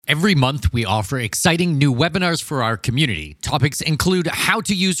Every month, we offer exciting new webinars for our community. Topics include how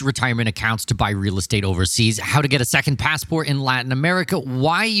to use retirement accounts to buy real estate overseas, how to get a second passport in Latin America,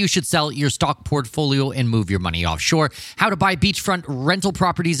 why you should sell your stock portfolio and move your money offshore, how to buy beachfront rental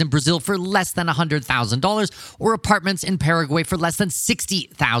properties in Brazil for less than $100,000, or apartments in Paraguay for less than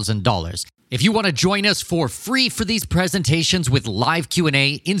 $60,000. If you want to join us for free for these presentations with live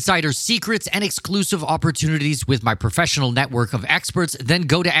Q&A, insider secrets, and exclusive opportunities with my professional network of experts, then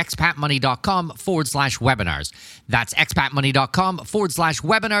go to expatmoney.com/webinars. That's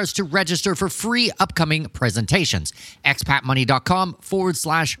expatmoney.com/webinars to register for free upcoming presentations.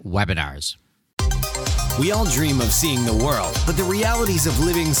 expatmoney.com/webinars. We all dream of seeing the world, but the realities of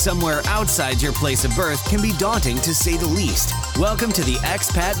living somewhere outside your place of birth can be daunting to say the least. Welcome to the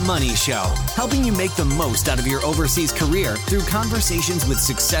Expat Money Show, helping you make the most out of your overseas career through conversations with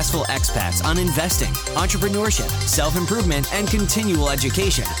successful expats on investing, entrepreneurship, self-improvement, and continual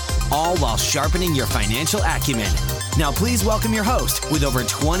education, all while sharpening your financial acumen. Now please welcome your host with over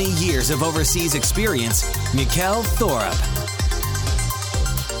 20 years of overseas experience, Mikkel Thorup.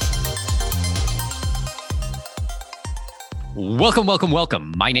 Welcome.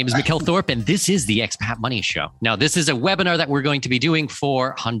 My name is Mikkel Thorup, and this is the Expat Money Show. Now, this is a webinar that we're going to be doing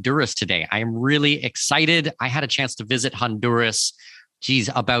for Honduras today. I am really excited. I had a chance to visit Honduras,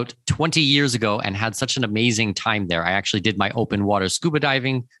 about 20 years ago and had such an amazing time there. I actually did my open water scuba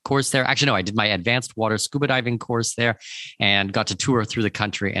diving course there. Actually, no, I did my advanced water scuba diving course there and got to tour through the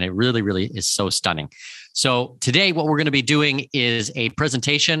country. And it really, really is so stunning. So today, what we're going to be doing is a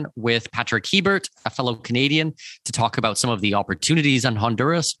presentation with Patrick Hebert, a fellow Canadian, to talk about some of the opportunities in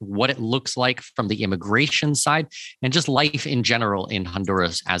Honduras, what it looks like from the immigration side, and just life in general in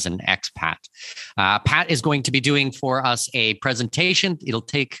Honduras as an expat. Pat is going to be doing for us a presentation. It'll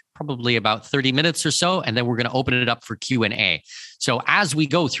take probably about 30 minutes or so, and then we're going to open it up for Q&A. So as we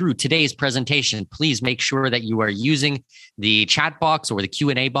go through today's presentation, please make sure that you are using the chat box or the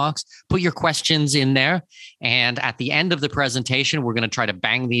Q&A box. Put your questions in there. And at the end of the presentation, we're going to try to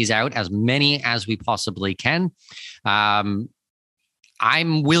bang these out, as many as we possibly can.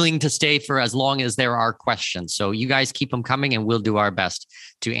 I'm willing to stay for as long as there are questions. So you guys keep them coming and we'll do our best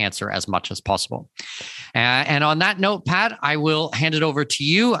to answer as much as possible. And on that note, Pat, I will hand it over to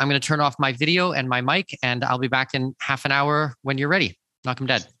you. I'm going to turn off my video and my mic, and I'll be back in half an hour when you're ready. Knock 'em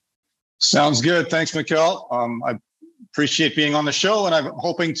dead. Sounds good. Thanks, Mikkel. I appreciate being on the show, and I'm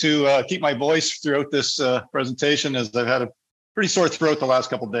hoping to keep my voice throughout this presentation, as I've had a pretty sore throat the last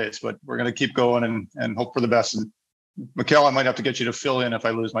couple of days, but we're going to keep going and hope for the best. And Mikkel, I might have to get you to fill in if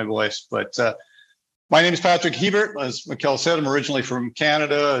I lose my voice. But my name is Patrick Hebert. As Mikkel said, I'm originally from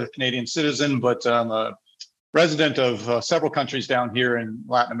Canada, a Canadian citizen, but I'm a resident of several countries down here in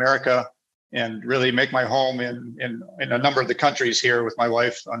Latin America, and really make my home in a number of the countries here with my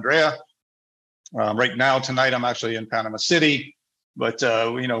wife, Andrea. Right now, tonight, I'm actually in Panama City, but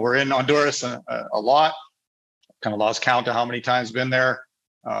we're in Honduras a lot. Kind of lost count of how many times I've been there.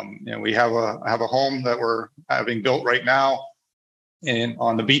 We have a home that we're having built right now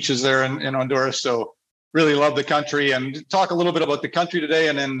on the beaches there in Honduras. So really love the country, and talk a little bit about the country today,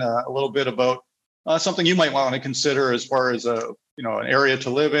 and then a little bit about something you might want to consider as far as an area to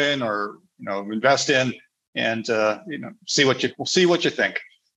live in or invest in, and see what you think.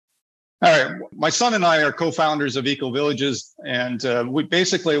 All right, my son and I are co-founders of Eco Villages, and we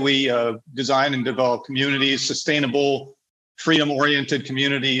design and develop communities, sustainable, freedom-oriented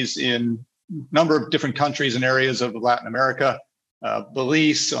communities in a number of different countries and areas of Latin America.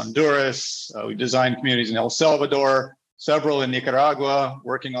 Belize, Honduras, we design communities in El Salvador, several in Nicaragua,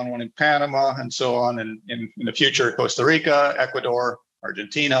 working on one in Panama, and so on, and in the future, Costa Rica, Ecuador,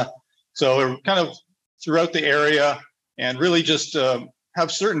 Argentina. So we're kind of throughout the area, and really just have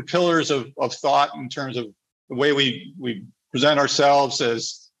certain pillars of thought in terms of the way we present ourselves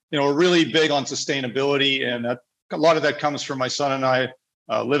as, we're really big on sustainability, and a lot of that comes from my son and I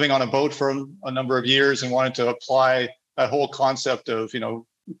living on a boat for a number of years and wanted to apply that whole concept of,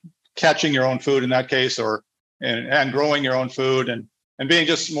 catching your own food in that case, and growing your own food, and being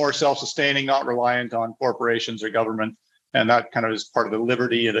just more self-sustaining, not reliant on corporations or government. And that kind of is part of the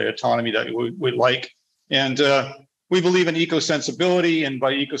liberty or the autonomy that we like. And we believe in eco-sensibility. And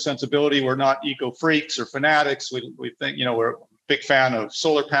by eco-sensibility, we're not eco-freaks or fanatics. We think, we're a big fan of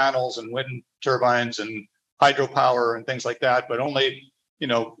solar panels and wind turbines and hydropower and things like that, but only,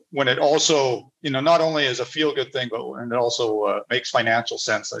 when it also, not only is a feel-good thing, but when it also makes financial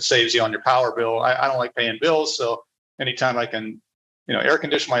sense. It saves you on your power bill. I don't like paying bills, so anytime I can, air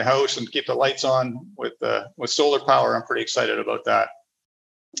condition my house and keep the lights on with solar power, I'm pretty excited about that.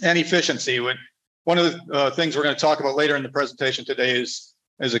 And efficiency. One of the things we're going to talk about later in the presentation today is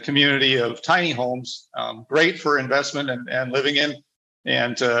as a community of tiny homes, great for investment and living in,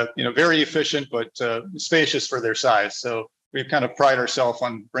 and very efficient but spacious for their size. So we kind of pride ourselves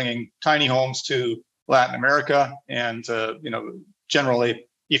on bringing tiny homes to Latin America, and generally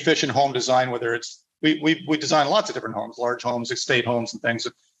efficient home design. Whether it's we design lots of different homes, large homes, estate homes, and things,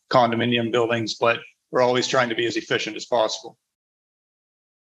 condominium buildings, but we're always trying to be as efficient as possible.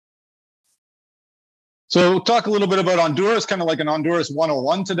 So we'll talk a little bit about Honduras, kind of like an Honduras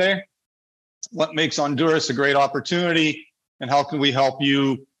 101 today. What makes Honduras a great opportunity, and how can we help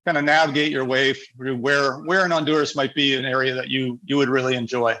you kind of navigate your way through where in Honduras might be an area that you would really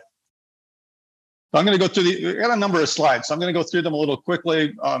enjoy. So I'm going to go through we got a number of slides, so I'm going to go through them a little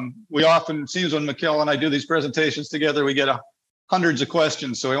quickly. We often, it seems when Mikkel and I do these presentations together, we get hundreds of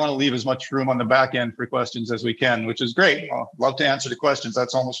questions, so we want to leave as much room on the back end for questions as we can, which is great. I'll love to answer the questions.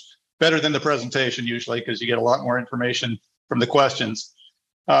 That's almost better than the presentation usually, because you get a lot more information from the questions.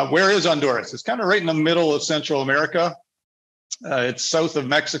 Where is Honduras? It's kind of right in the middle of Central America. It's south of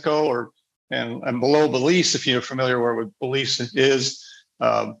Mexico, and below Belize, if you're familiar where Belize is.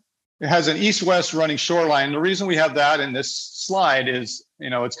 It has an east-west running shoreline. The reason we have that in this slide is,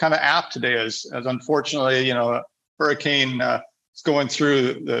 it's kind of apt today as unfortunately, a hurricane is going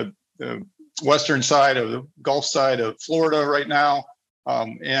through the western side of the Gulf side of Florida right now.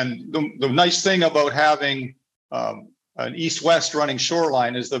 And the nice thing about having an east-west running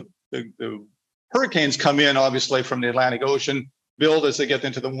shoreline is the hurricanes come in obviously from the Atlantic Ocean, build as they get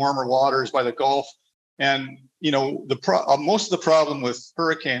into the warmer waters by the Gulf. And, most of the problem with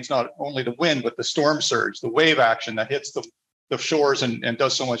hurricanes, not only the wind, but the storm surge, the wave action that hits the shores and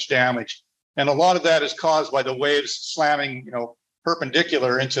does so much damage. And a lot of that is caused by the waves slamming,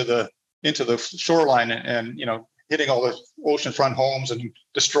 perpendicular into the shoreline and hitting all the oceanfront homes and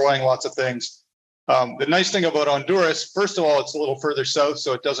destroying lots of things. The nice thing about Honduras, first of all, it's a little further south,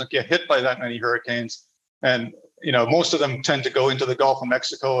 so it doesn't get hit by that many hurricanes. And, most of them tend to go into the Gulf of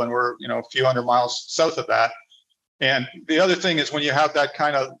Mexico, and we're, a few hundred miles south of that. And the other thing is when you have that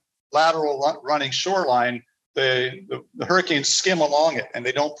kind of lateral running shoreline, the hurricanes skim along it and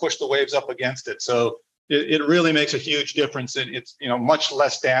they don't push the waves up against it. So it really makes a huge difference. It's, much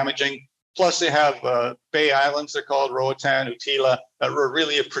less damaging. Plus, they have Bay Islands, they're called Roatan, Utila, that are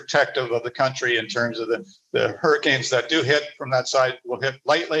really protective of the country in terms of the hurricanes that do hit from that side will hit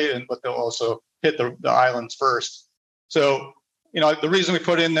lightly, but they'll also hit the islands first. So, the reason we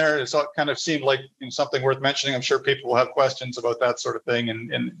put in there is it kind of seemed like something worth mentioning. I'm sure people will have questions about that sort of thing.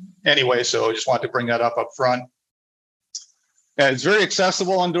 And anyway, so I just wanted to bring that up front. And it's very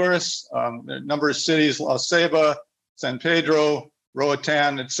accessible, Honduras. There are a number of cities, La Ceiba, San Pedro,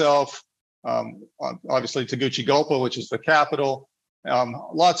 Roatan itself. Obviously Tegucigalpa, which is the capital.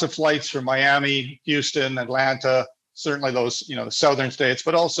 Lots of flights from Miami, Houston, Atlanta, certainly those, the southern states,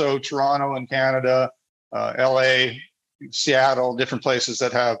 but also Toronto in Canada, LA, Seattle, different places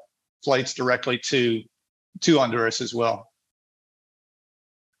that have flights directly to Honduras as well.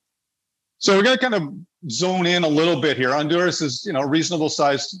 So we're going to kind of zone in a little bit here. Honduras is, a reasonable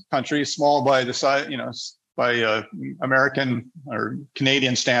sized country, small by the size, by American or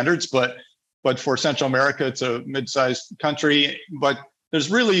Canadian standards, but for Central America, it's a mid-sized country. But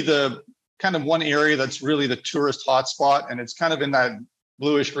there's really the kind of one area that's really the tourist hotspot, and it's kind of in that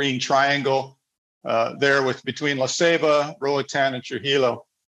bluish-green triangle there between La Ceiba, Roatan, and Trujillo.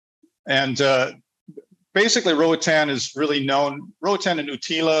 And basically, Roatan is really known. Roatan and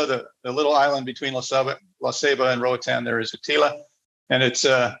Utila, the little island between La Ceiba and Roatan, there is Utila, and it's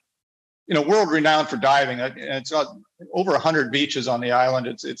world renowned for diving. And it's got over 100 beaches on the island.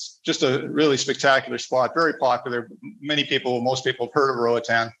 It's just a really spectacular spot, very popular. Most people have heard of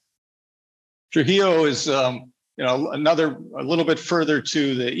Roatan. Trujillo is, a little bit further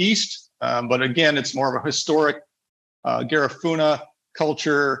to the east, but again, it's more of a historic Garifuna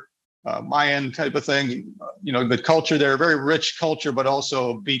culture, Mayan type of thing. The culture there, very rich culture, but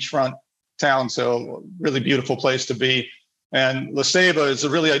also beachfront town. So really beautiful place to be. And La Ceiba is a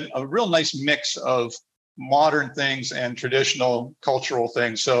real nice mix of modern things and traditional cultural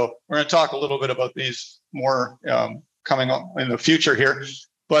things. So we're going to talk a little bit about these more coming up in the future here,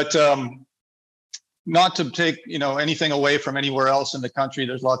 but not to take anything away from anywhere else in the country.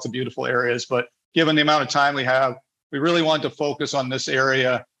 There's lots of beautiful areas, but given the amount of time we have, we really want to focus on this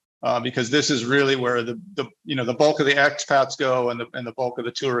area because this is really where the bulk of the expats go and the bulk of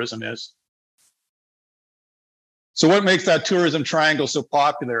the tourism is. So what makes that tourism triangle so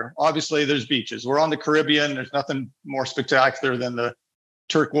popular? Obviously, there's beaches. We're on the Caribbean. There's nothing more spectacular than the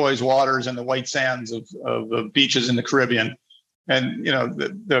turquoise waters and the white sands of the beaches in the Caribbean. And,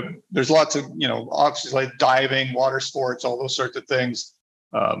 there's lots of, obviously like diving, water sports, all those sorts of things.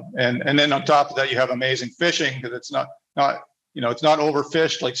 And then on top of that, you have amazing fishing because it's not it's not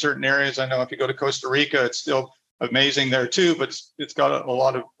overfished like certain areas. I know if you go to Costa Rica, it's still amazing there too, but it's got a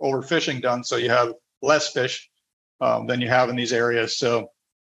lot of overfishing done, so you have less fish than you have in these areas. So,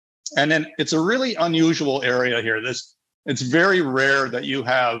 and then it's a really unusual area here. It's very rare that you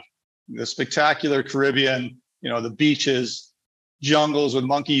have the spectacular Caribbean, the beaches, jungles with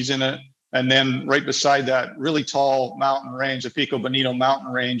monkeys in it, and then right beside that, really tall mountain range, the Pico Bonito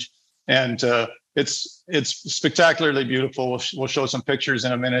mountain range, and it's spectacularly beautiful. We'll show some pictures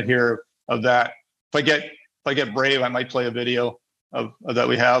in a minute here of that. If I get brave, I might play a video of that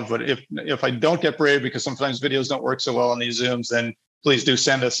we have. But if I don't get brave, because sometimes videos don't work so well on these Zooms, then please do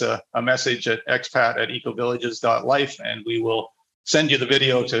send us a message at expat@ecovillages.life, and we will send you the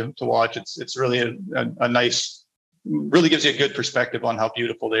video to watch. It's really a nice, really gives you a good perspective on how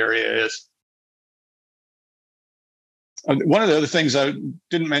beautiful the area is. One of the other things I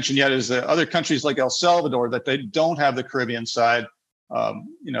didn't mention yet is that other countries like El Salvador, that they don't have the Caribbean side. They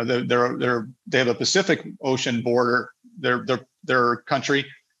have a Pacific Ocean border. Their country.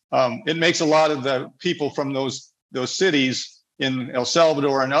 It makes a lot of the people from those cities in El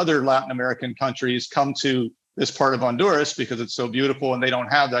Salvador and other Latin American countries come to this part of Honduras because it's so beautiful, and they don't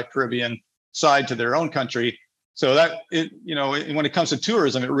have that Caribbean side to their own country. So that when it comes to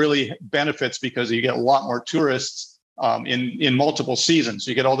tourism, it really benefits because you get a lot more tourists in multiple seasons.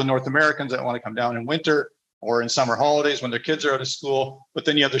 You get all the North Americans that want to come down in winter or in summer holidays when their kids are out of school. But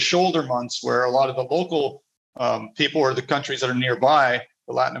then you have the shoulder months where a lot of the local people or the countries that are nearby,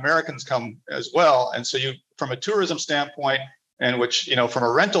 the Latin Americans come as well. And so from a tourism standpoint, and which, from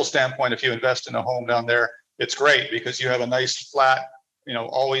a rental standpoint, if you invest in a home down there, it's great because you have a nice flat,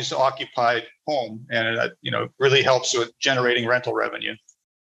 always occupied home. And it really helps with generating rental revenue.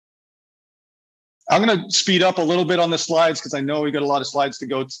 I'm going to speed up a little bit on the slides because I know we got a lot of slides to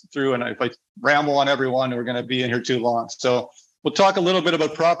go through. And if I ramble on everyone, we're going to be in here too long. So we'll talk a little bit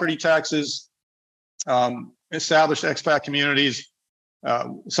about property taxes, established expat communities,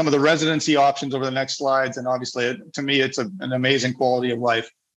 some of the residency options over the next slides. And obviously, to me, it's an amazing quality of life.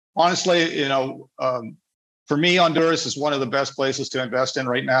 Honestly, for me, Honduras is one of the best places to invest in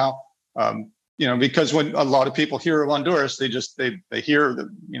right now. Because when a lot of people hear of Honduras, they hear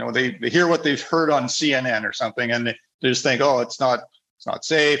they hear what they've heard on CNN or something, and they just think, oh, it's not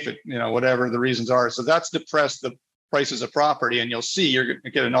safe, whatever the reasons are. So that's depressed the prices of property, and you'll see you're going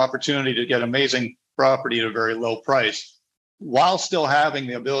to get an opportunity to get amazing property at a very low price, while still having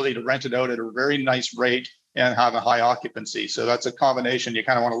the ability to rent it out at a very nice rate and have a high occupancy. So that's a combination you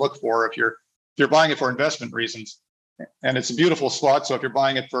kind of want to look for if you're buying it for investment reasons. And it's a beautiful spot. So if you're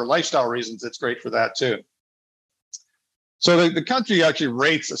buying it for lifestyle reasons, it's great for that too. So the country actually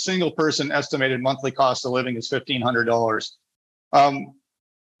rates a single person estimated monthly cost of living is $1,500.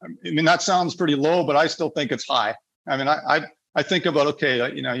 That sounds pretty low, but I still think it's high. I think about,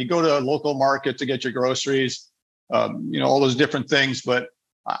 okay, you go to a local market to get your groceries, all those different things, but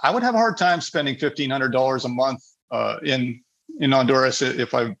I would have a hard time spending $1,500 a month in Honduras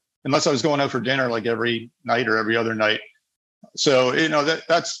unless I was going out for dinner like every night or every other night. So,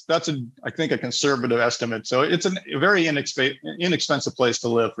 that's I think a conservative estimate. So it's a very inexpensive place to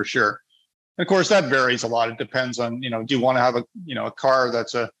live for sure. And of course, that varies a lot. It depends on, do you want to have a car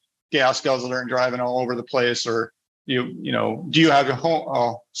that's a gas guzzler and driving all over the place, or do you have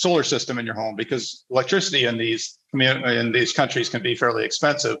a solar system in your home? Because electricity in these countries can be fairly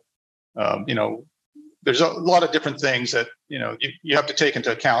expensive. There's a lot of different things that you have to take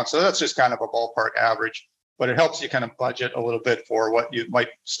into account. So that's just kind of a ballpark average, but it helps you kind of budget a little bit for what you might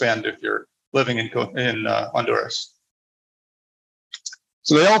spend if you're living in Honduras.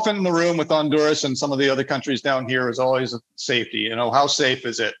 So the elephant in the room with Honduras and some of the other countries down here is always safety. How safe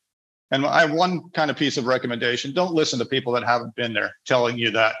is it? And I have one kind of piece of recommendation: don't listen to people that haven't been there telling you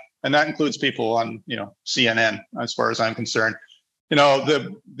that, and that includes people on CNN. As far as I'm concerned,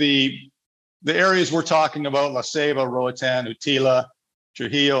 the areas we're talking about, La Ceiba, Roatan, Utila,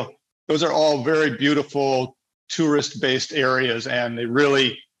 Trujillo, those are all very beautiful tourist-based areas, and they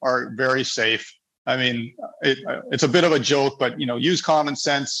really are very safe. It's a bit of a joke, but use common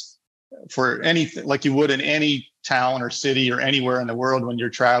sense for anything, like you would in any town or city or anywhere in the world when you're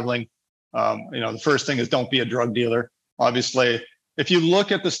traveling. The first thing is don't be a drug dealer. Obviously, if you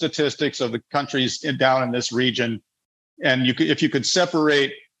look at the statistics of the countries down in this region, and if you could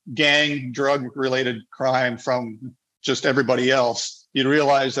separate gang drug related crime from just everybody else, you'd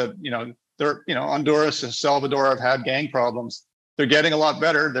realize that Honduras and Salvador have had gang problems. They're getting a lot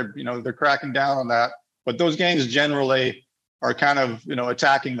better. They're cracking down on that, but those gangs generally are kind of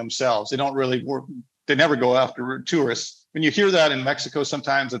attacking themselves. They don't really work. They never go after tourists. when you hear that in Mexico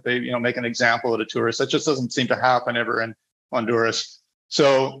sometimes that they, make an example of the tourists, that just doesn't seem to happen ever in Honduras.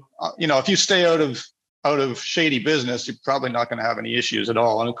 So, if you stay out of shady business, you're probably not going to have any issues at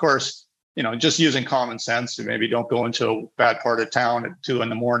all. And of course, just using common sense, maybe don't go into a bad part of town at 2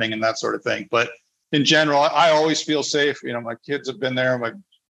 a.m. and that sort of thing. But in general, I always feel safe. My kids have been there.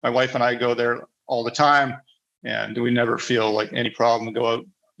 My wife and I go there all the time, and we never feel like any problem. Go out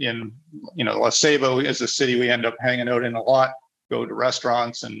in, La Ceiba is a city we end up hanging out in a lot, go to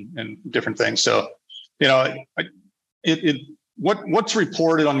restaurants and different things. So, what's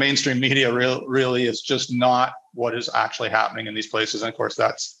reported on mainstream media really is just not what is actually happening in these places. And of course,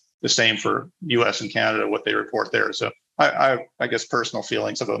 that's the same for US and Canada, what they report there. So I guess personal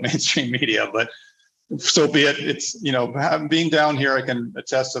feelings about mainstream media, but so be it. It's, being down here, I can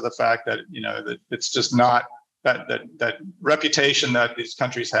attest to the fact that, that it's just not that reputation that these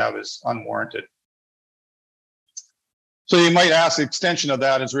countries have is unwarranted. So you might ask, the extension of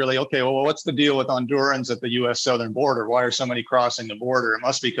that is really, okay, well, what's the deal with Hondurans at the US southern border? Why are so many crossing the border? It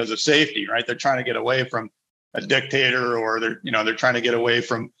must be because of safety, right? They're trying to get away from a dictator, or they're trying to get away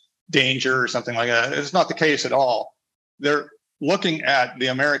from danger or something like that. It's not the case at all. They're looking at the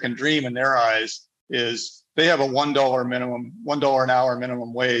American dream in their eyes is they have a $1 an hour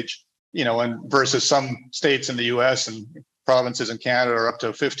minimum wage, and versus some states in the US and provinces in Canada are up to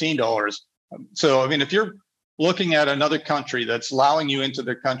 $15. So, if you're looking at another country that's allowing you into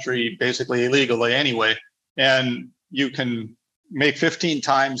their country basically illegally anyway, and you can make 15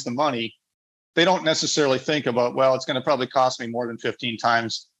 times the money, they don't necessarily think about, well, it's going to probably cost me more than 15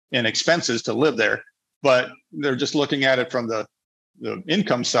 times in expenses to live there, but they're just looking at it from the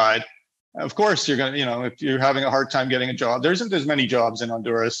income side. Of course, you're going to, if you're having a hard time getting a job, there isn't as many jobs in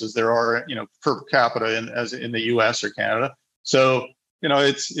Honduras as there are, per capita as in the US or Canada. So,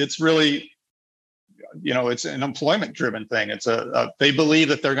 it's really, it's an employment driven thing. It's they believe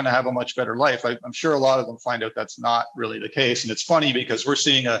that they're going to have a much better life. I'm sure a lot of them find out that's not really the case. And it's funny because we're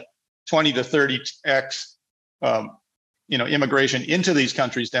seeing a 20 to 30x, immigration into these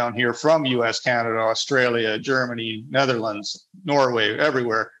countries down here from US, Canada, Australia, Germany, Netherlands, Norway,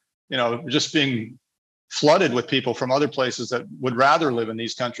 everywhere, just being flooded with people from other places that would rather live in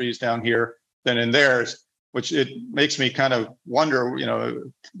these countries down here than in theirs, which it makes me kind of wonder,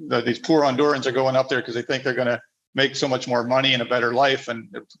 that these poor Hondurans are going up there because they think they're going to make so much more money and a better life,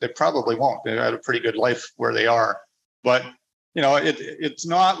 and they probably won't. They had a pretty good life where they are, but it's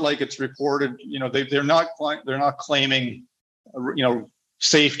not like it's reported. They're not claiming,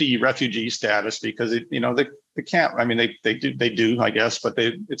 safety refugee status because they can't. I mean, they do, I guess, but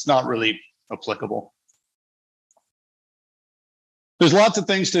it's not really applicable. There's lots of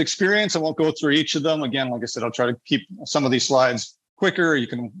things to experience. I won't go through each of them. Again, like I said, I'll try to keep some of these slides quicker. You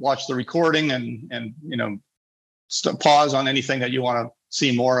can watch the recording and pause on anything that you want to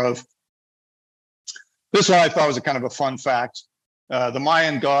see more of. This one I thought was a kind of a fun fact. The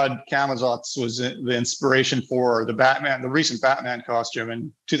Mayan god Camazotz was the inspiration for the recent Batman costume.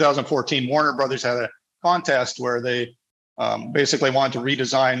 In 2014, Warner Brothers had a contest where they basically wanted to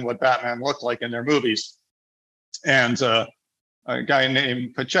redesign what Batman looked like in their movies. And a guy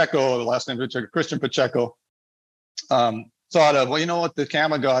named Pacheco, the last name Pacheco, Christian Pacheco, thought of, what, the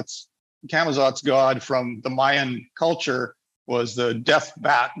Camazotz god from the Mayan culture was the death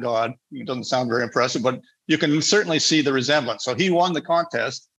bat god. It doesn't sound very impressive, but you can certainly see the resemblance. So he won the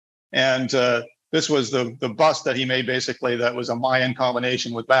contest, and this was the bust that he made, basically, that was a Mayan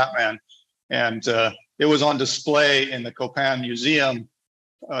combination with Batman. And it was on display in the Copan Museum,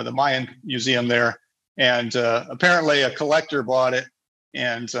 the Mayan museum there. And apparently a collector bought it.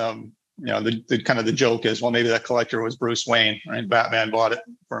 And, the kind of the joke is, well, maybe that collector was Bruce Wayne, right? Batman bought it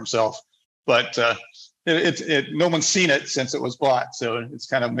for himself. But no one's seen it since it was bought. So it's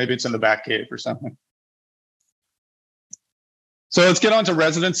kind of, maybe it's in the back cave or something. So let's get on to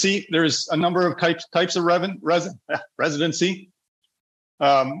residency. There's a number of types of residency.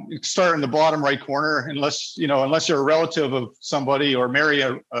 You start in the bottom right corner, unless you're a relative of somebody or marry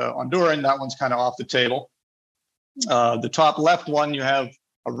a Honduran, that one's kind of off the table. The top left one, you have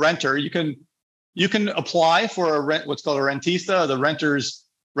a renter. You can apply for what's called a rentista, the renter's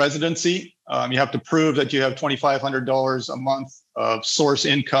residency. You have to prove that you have $2,500 a month of source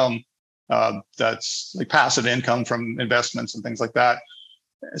income. That's like passive income from investments and things like that,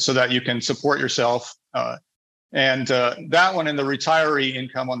 so that you can support yourself. And that one in the retiree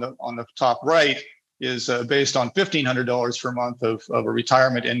income on the top right is based on $1,500 per month of a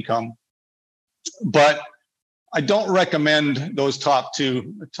retirement income. But I don't recommend those top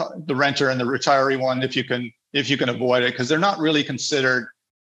two, the renter and the retiree one, if you can avoid it, because they're not really considered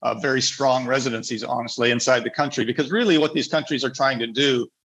very strong residencies, honestly, inside the country. Because really what these countries are trying to do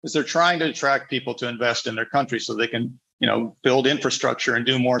is they're trying to attract people to invest in their country so they can, build infrastructure and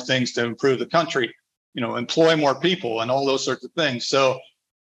do more things to improve the country, employ more people and all those sorts of things. So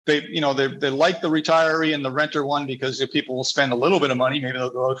they like the retiree and the renter one because if people will spend a little bit of money, maybe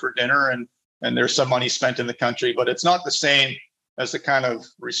they'll go out for dinner and there's some money spent in the country, but it's not the same as the kind of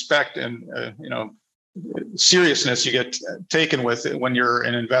respect and, seriousness you get taken with it when you're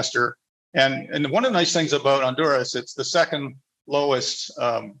an investor. And one of the nice things about Honduras, it's the second lowest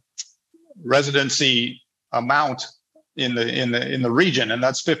residency amount in the region, and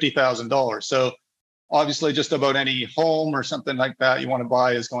that's $50,000. So obviously, just about any home or something like that you want to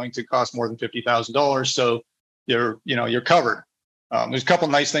buy is going to cost more than $50,000. So you're covered. There's a couple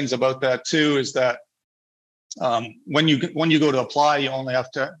of nice things about that too. Is that when you go to apply, you only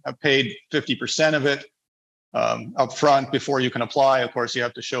have to have paid 50% of it up front before you can apply. Of course, you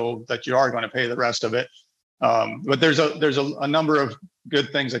have to show that you are going to pay the rest of it. But there's a number of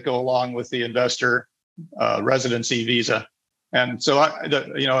good things that go along with the investor residency visa. And so, and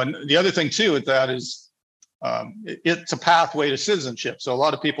the other thing too with that is it's a pathway to citizenship. So a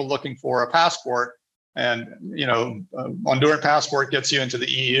lot of people looking for a passport, and Honduran passport gets you into the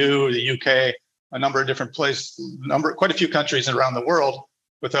EU, the UK, a number of different places, quite a few countries around the world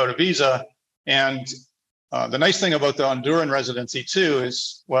without a visa. And the nice thing about the Honduran residency too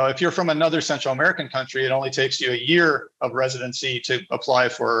is, well, if you're from another Central American country, it only takes you a year of residency to apply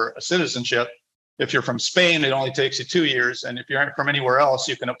for a citizenship. If you're from Spain, it only takes you 2 years. And if you're from anywhere else,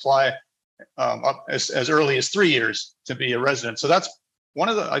 you can apply up as early as 3 years to be a resident. So that's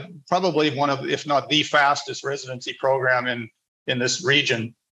probably one of, if not the fastest residency program in this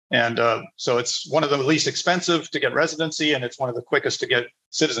region. And so it's one of the least expensive to get residency, and it's one of the quickest to get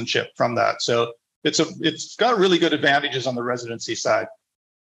citizenship from that. So it's got really good advantages on the residency side.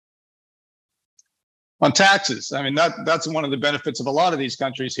 On taxes, I mean, that's one of the benefits of a lot of these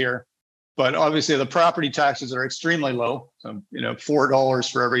countries here. But obviously, the property taxes are extremely low. So,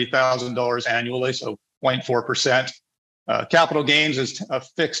 $4 for every $1,000 annually, so 0.4%. Capital gains is a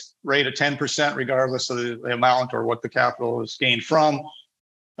fixed rate of 10%, regardless of the amount or what the capital is gained from.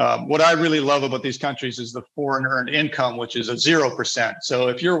 What I really love about these countries is the foreign earned income, which is a 0%. So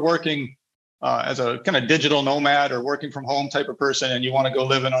if you're working as a kind of digital nomad or working from home type of person, and you want to go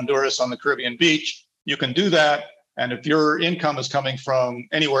live in Honduras on the Caribbean beach, you can do that. And if your income is coming from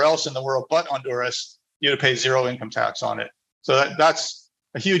anywhere else in the world but Honduras, you pay zero income tax on it. So that's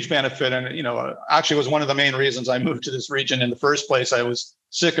a huge benefit. And, actually was one of the main reasons I moved to this region in the first place. I was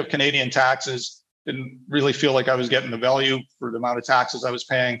sick of Canadian taxes, didn't really feel like I was getting the value for the amount of taxes I was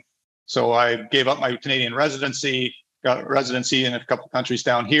paying. So I gave up my Canadian residency, got residency in a couple of countries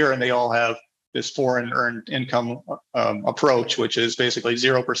down here, and they all have this foreign earned income approach, which is basically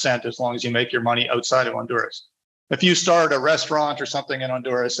 0% as long as you make your money outside of Honduras. If you start a restaurant or something in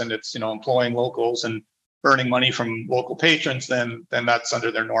Honduras and it's employing locals and earning money from local patrons, then that's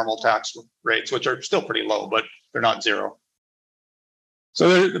under their normal tax rates, which are still pretty low, but they're not zero.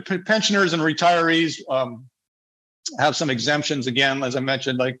 So the pensioners and retirees have some exemptions. Again, as I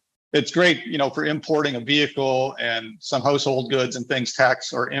mentioned, like it's great, for importing a vehicle and some household goods and things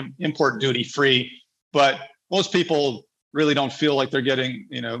tax or import duty free. But most people really don't feel like they're getting,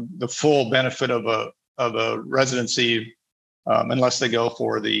 the full benefit of a residency unless they go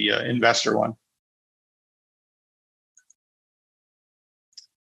for the investor one.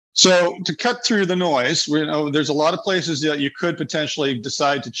 So to cut through the noise, there's a lot of places that you could potentially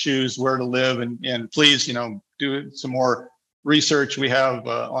decide to choose where to live, and please, do some more research. We have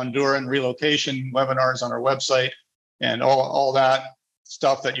Honduran relocation webinars on our website and all that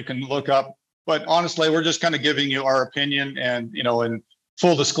stuff that you can look up. But honestly, we're just kind of giving you our opinion, and in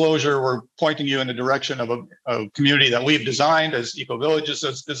full disclosure, we're pointing you in the direction of a community that we've designed as Eco Villages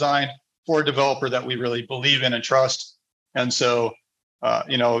has designed for a developer that we really believe in and trust. And so,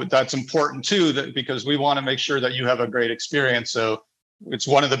 that's important too, because we want to make sure that you have a great experience. So it's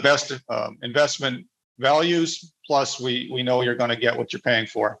one of the best investment values. Plus, we know you're going to get what you're paying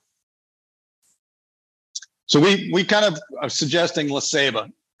for. So we kind of are suggesting La Ceiba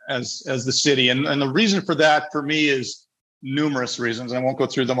as the city, and the reason for that for me is numerous reasons. I won't go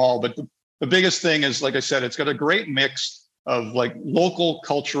through them all, but the biggest thing is, like I said, it's got a great mix of like local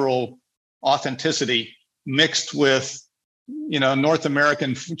cultural authenticity mixed with, North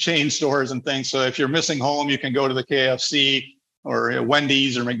American chain stores and things. So if you're missing home, you can go to the KFC or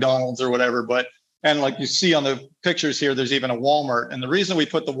Wendy's or McDonald's or whatever. And like you see on the pictures here, there's even a Walmart. And the reason we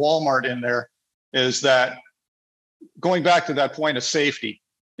put the Walmart in there is that going back to that point of safety,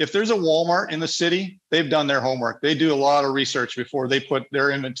 if there's a Walmart in the city, they've done their homework. They do a lot of research before they put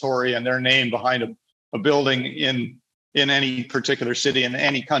their inventory and their name behind a building in any particular city in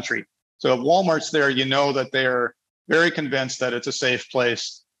any country. So if Walmart's there, you know that they're very convinced that it's a safe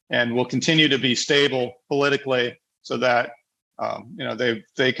place and will continue to be stable politically, so that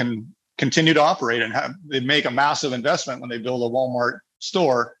they can continue to operate and they make a massive investment when they build a Walmart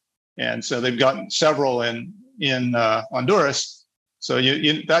store. And so they've gotten several in Honduras. So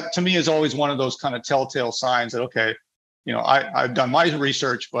that to me is always one of those kind of telltale signs that, okay, I've done my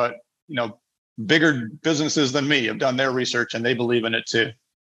research, but bigger businesses than me have done their research and they believe in it too.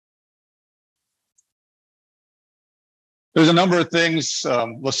 There's a number of things.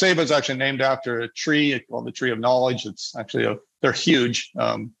 La Ceiba is actually named after a tree called the Tree of Knowledge. It's actually they're huge.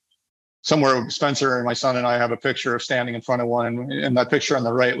 Somewhere Spencer and my son and I have a picture of standing in front of one, and in that picture on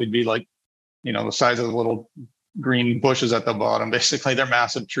the right would be like, the size of the little green bushes at the bottom. Basically, they're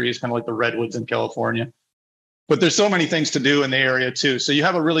massive trees, kind of like the redwoods in California. But there's so many things to do in the area too. So you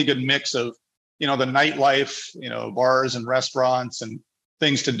have a really good mix of, the nightlife, bars and restaurants and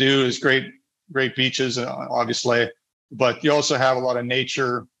things to do. Is great beaches, obviously. But you also have a lot of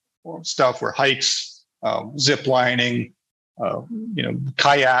nature stuff where hikes, zip lining,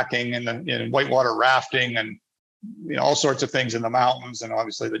 kayaking and whitewater rafting and all sorts of things in the mountains and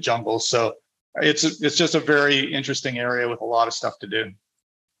obviously the jungles. So it's just a very interesting area with a lot of stuff to do.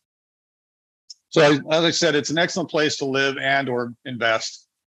 So as I said, it's an excellent place to live and or invest.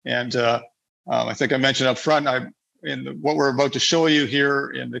 And I think I mentioned up front, what we're about to show you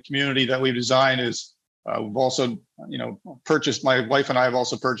here in the community that we've designed is we've also purchased, my wife and I have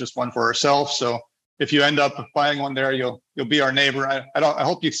also purchased one for ourselves. So if you end up buying one there, you'll be our neighbor. I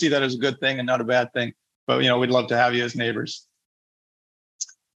hope you see that as a good thing and not a bad thing, but we'd love to have you as neighbors.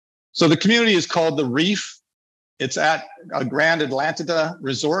 So the community is called The Reef. It's at a Grand Atlantida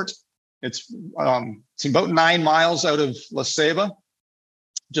Resort. It's about 9 miles out of La Ceiba,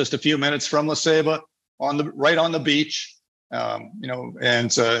 just a few minutes from La Ceiba, right on the beach.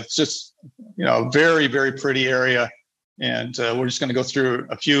 It's just a very, very pretty area. And we're just going to go through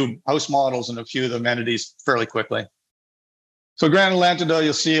a few house models and a few of the amenities fairly quickly. So Grand Atlantida,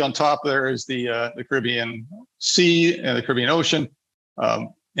 you'll see on top there is the Caribbean Sea and the Caribbean Ocean.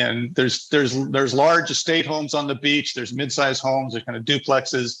 And there's large estate homes on the beach. There's mid-sized homes. There's kind of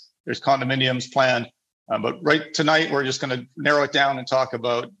duplexes. There's condominiums planned. But right tonight, we're just going to narrow it down and talk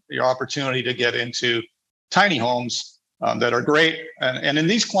about your opportunity to get into tiny homes that are great. And in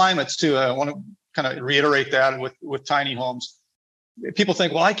these climates too, I want to kind of reiterate that with tiny homes. People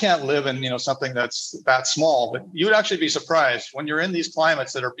think, well, I can't live in something that's that small, but you would actually be surprised when you're in these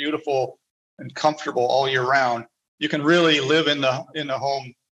climates that are beautiful and comfortable all year round. You can really live in the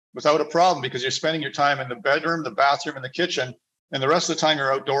home without a problem because you're spending your time in the bedroom, the bathroom, and the kitchen, and the rest of the time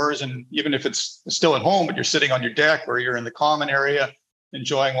you're outdoors. And even if it's still at home, but you're sitting on your deck or you're in the common area,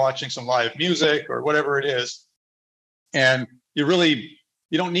 enjoying watching some live music or whatever it is. And you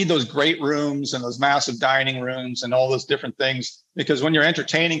don't need those great rooms and those massive dining rooms and all those different things, because when you're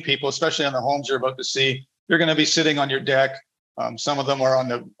entertaining people, especially on the homes you're about to see, you're going to be sitting on your deck. Some of them are on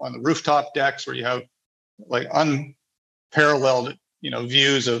the rooftop decks where you have like unparalleled,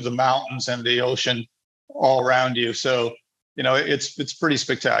 views of the mountains and the ocean all around you. So, it's pretty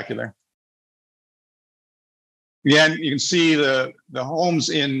spectacular. Again, you can see the homes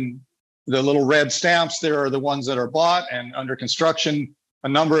in the little red stamps there are the ones that are bought and under construction. A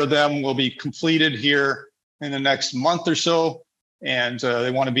number of them will be completed here in the next month or so. And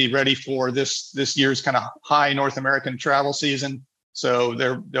they want to be ready for this year's kind of high North American travel season. So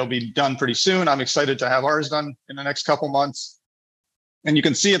they'll be done pretty soon. I'm excited to have ours done in the next couple months. And you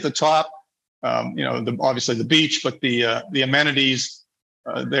can see at the top, obviously the beach, but the amenities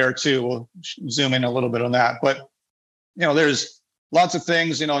there too. We'll zoom in a little bit on that. But, there's lots of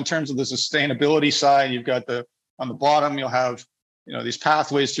things, in terms of the sustainability side. You've got on the bottom, you'll have, these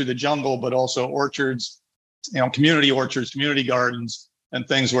pathways through the jungle, but also orchards, community orchards, community gardens, and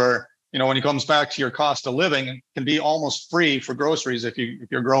things where, when it comes back to your cost of living, it can be almost free for groceries if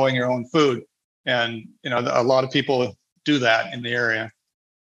you're growing your own food. And, a lot of people do that in the area.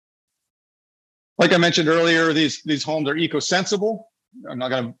 Like I mentioned earlier, these homes are eco-sensible. I'm not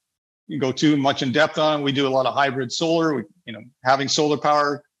going to go too much in depth on it. We do a lot of hybrid solar. Having solar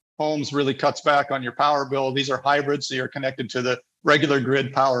power homes really cuts back on your power bill. These are hybrids, so you're connected to the regular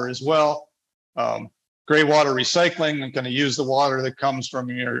grid power as well. Gray water recycling. I'm going to use the water that comes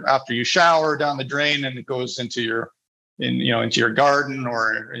from after you shower down the drain, and it goes into your garden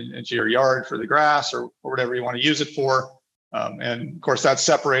or into your yard for the grass or whatever you want to use it for. And of course, that's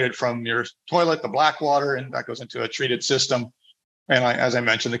separated from your toilet, the black water, and that goes into a treated system. And as I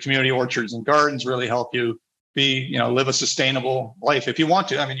mentioned, the community orchards and gardens really help you live a sustainable life if you want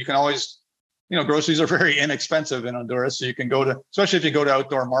to. I mean, you can always, groceries are very inexpensive in Honduras. So you can go to, especially if you go to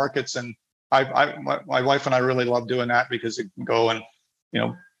outdoor markets. And my wife and I really love doing that because you can go and,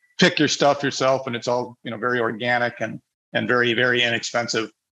 pick your stuff yourself, and it's all, very organic and very, very inexpensive.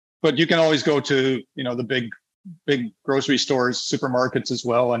 But you can always go to, the big grocery stores, supermarkets as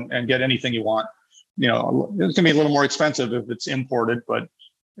well, and get anything you want. It's gonna be a little more expensive if it's imported, but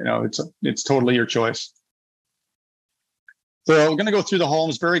it's totally your choice. So we're gonna go through the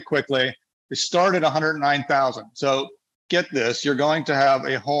homes very quickly. We start at 109,000. So get this, you're going to have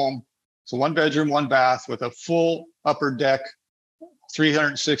a home, so 1 bedroom, 1 bath with a full upper deck,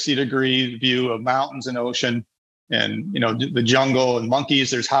 360-degree view of mountains and ocean, and the jungle and monkeys.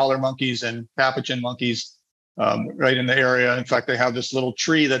 There's howler monkeys and capuchin monkeys right in the area. In fact, they have this little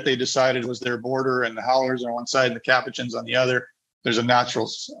tree that they decided was their border, and the howlers are on one side and the capuchins on the other. There's a natural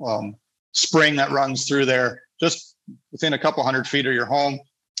spring that runs through there just within a couple hundred feet of your home.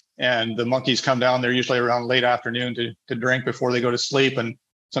 And the monkeys come down there usually around late afternoon to drink before they go to sleep. And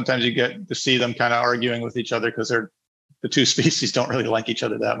sometimes you get to see them kind of arguing with each other because the two species don't really like each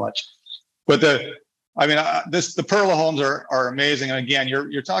other that much. But the Perla homes are amazing. And again,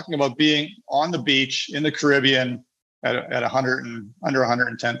 you're talking about being on the beach in the Caribbean at under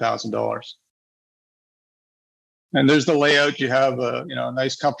 $110,000. And there's the layout. You have a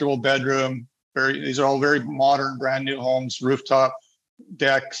nice comfortable bedroom. These are all very modern, brand new homes, rooftop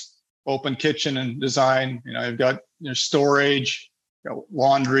decks, open kitchen and design. You've got your storage,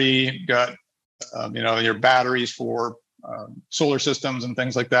 laundry, you've got your batteries for solar systems and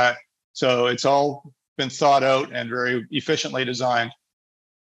things like that. So it's all been thought out and very efficiently designed.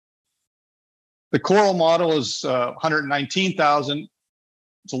 The Coral model is 119,000.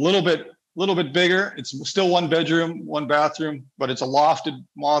 It's a little bit bigger. It's still 1 bedroom, 1 bathroom, but it's a lofted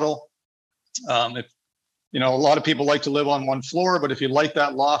model. A lot of people like to live on 1 floor, but if you like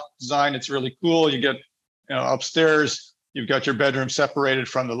that loft design, it's really cool. You get, upstairs, you've got your bedroom separated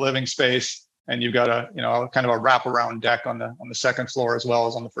from the living space, and you've got a kind of a wraparound deck on the second floor as well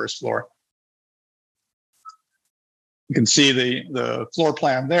as on the first floor. You can see the floor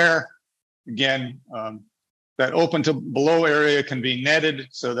plan there. Again, that open to below area can be netted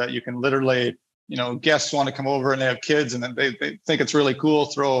so that you can literally, guests want to come over and they have kids, and then they think it's really cool,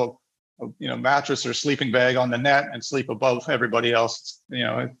 throw a mattress or sleeping bag on the net and sleep above everybody else.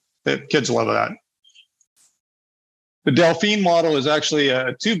 The kids love that. The Delphine model is actually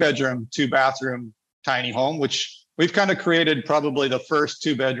a 2 bedroom, 2 bathroom tiny home, which we've kind of created probably the first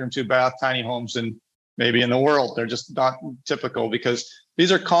 2 bedroom, 2 bath tiny homes maybe in the world. They're just not typical because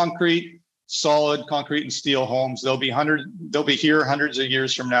these are solid concrete and steel homes. They'll be here hundreds of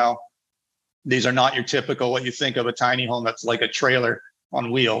years from now. These are not your typical, what you think of a tiny home that's like a trailer on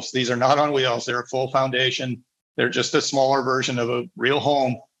wheels. These are not on wheels. They're a full foundation. They're just a smaller version of a real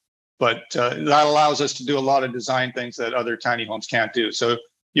home. But that allows us to do a lot of design things that other tiny homes can't do. So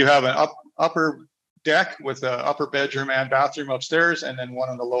you have an upper deck with an upper bedroom and bathroom upstairs, and then one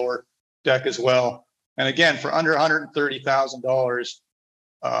on the lower deck as well. And again, for under $130,000,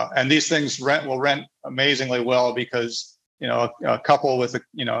 and these things will rent amazingly well because a couple with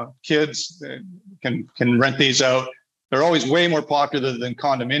kids can rent these out. They're always way more popular than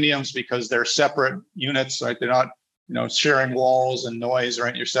condominiums because they're separate units, right? They're not, sharing walls and noise,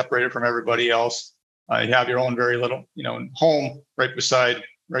 right? You're separated from everybody else. You have your own very little, home right beside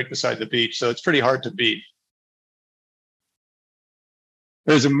the beach. So it's pretty hard to beat.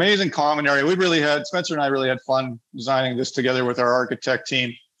 There's amazing common area. Spencer and I really had fun designing this together with our architect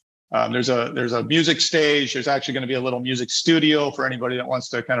team. There's a music stage. There's actually going to be a little music studio for anybody that wants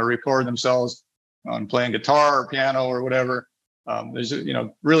to kind of record themselves on playing guitar or piano or whatever. There's a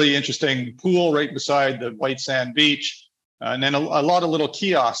really interesting pool right beside the white sand beach, and then a lot of little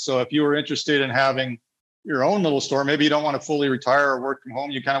kiosks. So if you were interested in having your own little store, maybe you don't want to fully retire or work from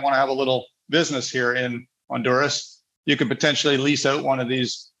home, you kind of want to have a little business here in Honduras, you could potentially lease out one of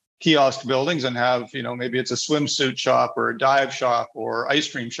these kiosk buildings and have, maybe it's a swimsuit shop or a dive shop or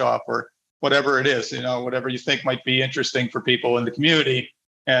ice cream shop or whatever it is, whatever you think might be interesting for people in the community.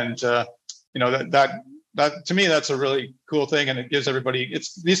 And that to me, that's a really cool thing, and it gives everybody.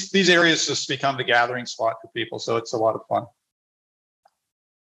 These areas just become the gathering spot for people, so it's a lot of fun.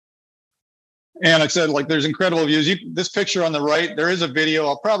 And like I said, there's incredible views. This picture on the right, there is a video.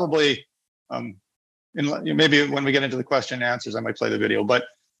 I'll probably, maybe when we get into the question and answers, I might play the video. But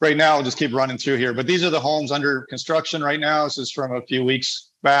right now, I'll just keep running through here. But these are the homes under construction right now. This is from a few weeks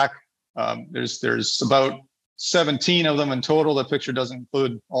back. There's about 17 of them in total. The picture doesn't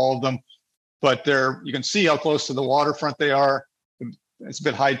include all of them. But you can see how close to the waterfront they are. it's a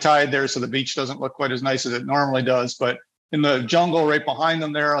bit high tide there, so the beach doesn't look quite as nice as it normally does. But in the jungle right behind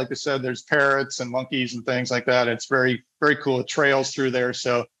them there, like I said, there's parrots and monkeys and things like that. It's very, very cool. It trails through there.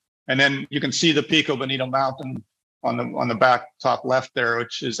 So, and then you can see the Pico Bonito Mountain on the back top left there,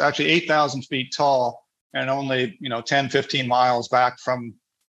 which is actually 8,000 feet tall and only 10, 15 miles back from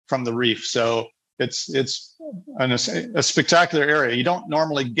the reef. So it's a spectacular area. You don't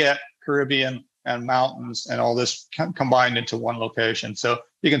normally get Caribbean and mountains and all this combined into one location. So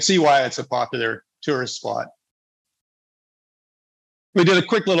you can see why it's a popular tourist spot. We did a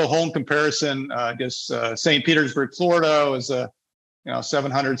quick little home comparison. I guess St. Petersburg, Florida was a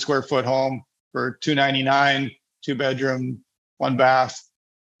 700 square foot home for $299, 2-bedroom, 1 bath,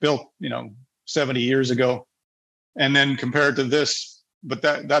 built 70 years ago. And then compared to this, but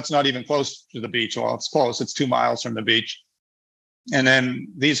that's not even close to the beach. Well, it's close. It's 2 miles from the beach. And then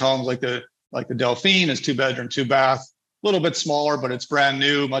these homes like the Delphine is 2-bedroom, 2 bath, a little bit smaller, but it's brand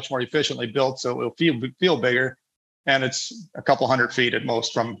new, much more efficiently built, so it will feel bigger. And it's a couple hundred feet at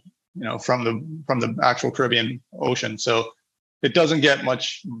most from the actual Caribbean Ocean. So it doesn't get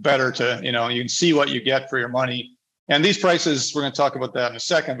much better you can see what you get for your money. And these prices, we're going to talk about that in a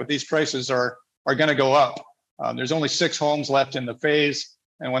second, but these prices are going to go up. There's only 6 homes left in the phase.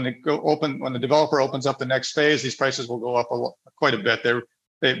 And when when the developer opens up the next phase, these prices will go up quite a bit.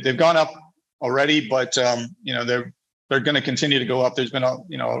 They've gone up already, but they're going to continue to go up. There's been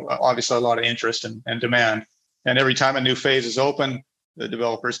obviously a lot of interest and demand. And every time a new phase is open, the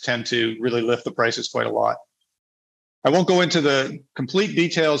developers tend to really lift the prices quite a lot. I won't go into the complete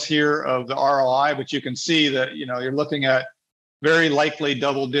details here of the ROI, but you can see that you're looking at very likely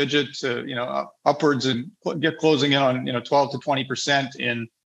double digits, upwards and closing in on 12 to 20% in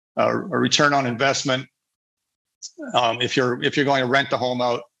a return on investment if you're going to rent the home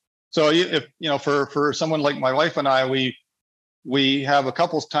out. So for someone like my wife and I, we have a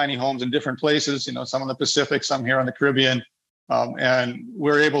couple of tiny homes in different places, some in the Pacific, some here in the Caribbean. And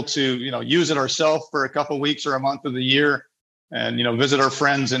we're able to, use it ourselves for a couple of weeks or a month of the year and, visit our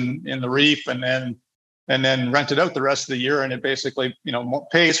friends in the reef and then rent it out the rest of the year. And it basically,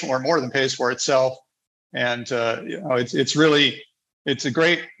 pays for more than pays for itself. And, it's a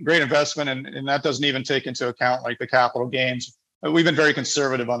great investment. And that doesn't even take into account like the capital gains. We've been very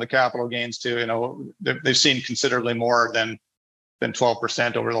conservative on the capital gains too. They've seen considerably more than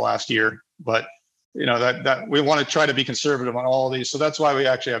 12% over the last year, but that we want to try to be conservative on all of these. So that's why we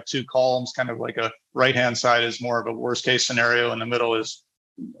actually have 2 columns, kind of like a right-hand side is more of a worst case scenario. And the middle is,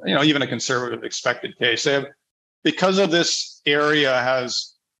 even a conservative expected case. Because of this area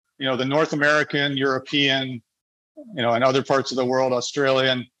has, the North American, European, and other parts of the world,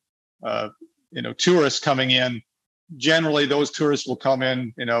 Australian, tourists coming in. Generally, those tourists will come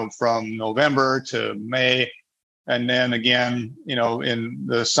in, from November to May. And then again, in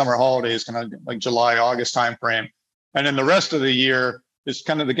the summer holidays, kind of like July, August timeframe. And then the rest of the year is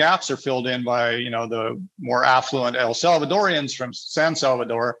kind of the gaps are filled in by, the more affluent El Salvadorians from San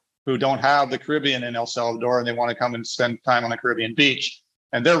Salvador who don't have the Caribbean in El Salvador and they want to come and spend time on the Caribbean beach.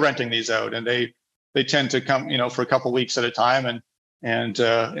 And they're renting these out and they tend to come, for a couple of weeks at a time. And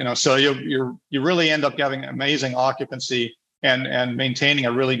so you really end up having amazing occupancy and maintaining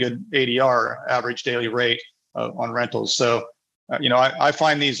a really good ADR, average daily rate, on rentals. So, I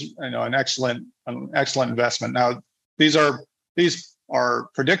find these, an excellent investment. Now, these are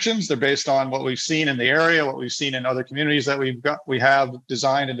predictions. They're based on what we've seen in the area, what we've seen in other communities that we have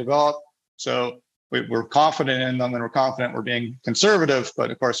designed and developed. So we're confident in them and we're confident we're being conservative, but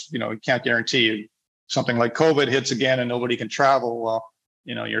of course, we can't guarantee you. Something like COVID hits again and nobody can travel. Well,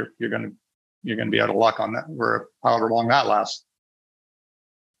 you're going to be out of luck on that for however long that lasts.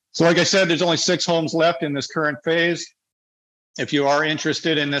 So like I said, there's only 6 homes left in this current phase. If you are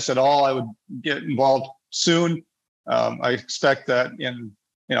interested in this at all, I would get involved soon. I expect that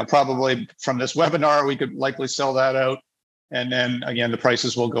probably from this webinar, we could likely sell that out. And then again, the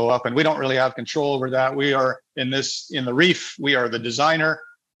prices will go up and we don't really have control over that. We are in the reef. We are the designer.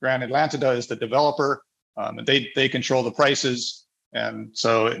 Grand Atlantida is the developer. And they control the prices. And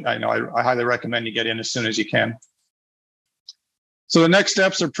so I highly recommend you get in as soon as you can. So the next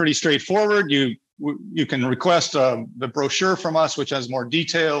steps are pretty straightforward. You can request the brochure from us, which has more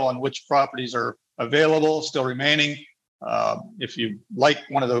detail on which properties are available, still remaining. If you like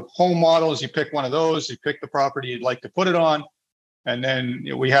one of the home models, you pick one of those, you pick the property you'd like to put it on. And then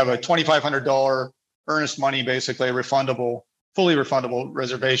we have a $2,500 earnest money, basically a fully refundable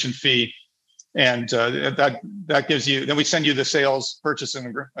reservation fee. And that gives you, then we send you the sales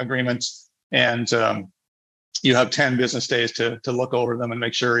purchasing agreements and you have 10 business days to look over them and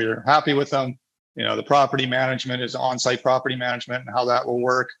make sure you're happy with them. The property management is on-site property management and how that will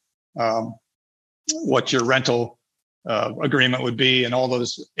work, what your rental agreement would be, and all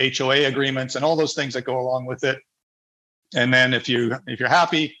those HOA agreements and all those things that go along with it. And then if you're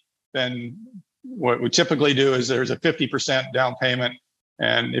happy, then what we typically do is there's a 50% down payment.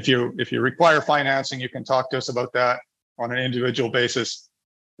 And if you require financing, you can talk to us about that on an individual basis.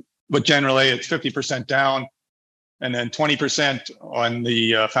 But generally, it's 50% down, and then 20% when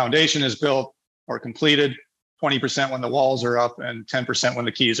the foundation is built or completed, 20% when the walls are up, and 10% when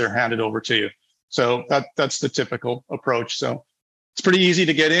the keys are handed over to you. So that's the typical approach. So it's pretty easy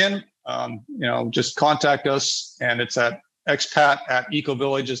to get in. Just contact us, and it's at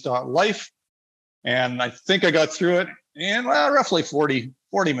expat@ecovillages.life. And I think I got through it in roughly 40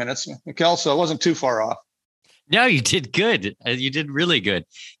 minutes, Mikkel, so it wasn't too far off. No, you did good. You did really good.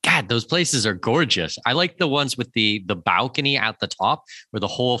 God, those places are gorgeous. I like the ones with the balcony at the top or the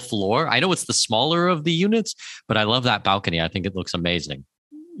whole floor. I know it's the smaller of the units, but I love that balcony. I think it looks amazing.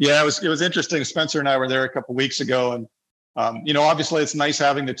 Yeah, it was interesting. Spencer and I were there a couple of weeks ago, and obviously it's nice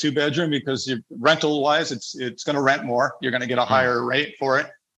having the 2-bedroom because rental wise, it's going to rent more. You're going to get a higher rate for it.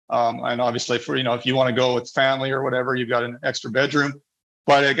 And obviously for, if you want to go with family or whatever, you've got an extra bedroom.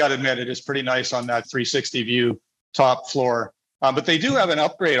 But I got to admit, it is pretty nice on that 360 view top floor. But they do have an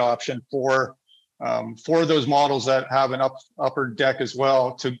upgrade option for those models that have an upper deck as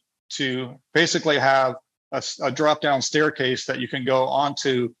well to basically have a drop down staircase that you can go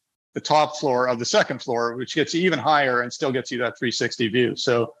onto the top floor of the second floor, which gets you even higher and still gets you that 360 view.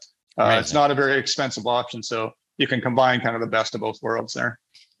 So it's not a very expensive option. So you can combine kind of the best of both worlds there.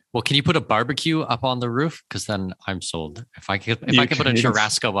 Well, can you put a barbecue up on the roof? Because then I'm sold. If I can put a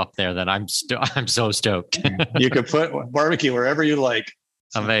churrasco up there, then I'm so stoked. You could put barbecue wherever you like.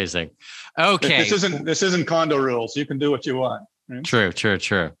 Amazing. Okay. This isn't condo rules. You can do what you want. Right? True.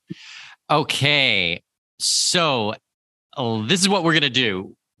 Okay. So this is what we're going to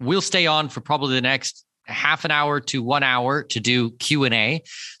do. We'll stay on for probably the next half an hour to 1 hour to do Q&A.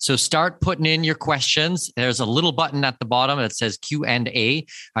 So start putting in your questions. There's a little button at the bottom that says Q&A.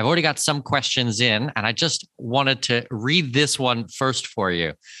 I've already got some questions in, and I just wanted to read this one first for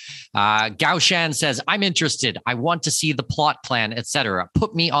you. Gao Shan says, I'm interested. I want to see the plot plan, etc.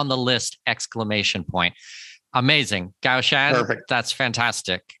 Put me on the list, ! Amazing. Gao Shan, perfect. That's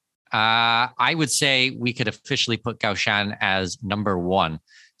fantastic. I would say we could officially put Gao Shan as number 1.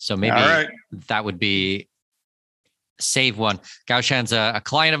 So maybe that would be save one. Gao Shan's a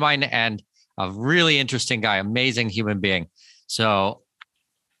client of mine and a really interesting guy, amazing human being. So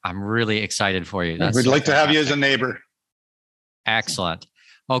I'm really excited for you. We'd like to have you as a neighbor. Excellent.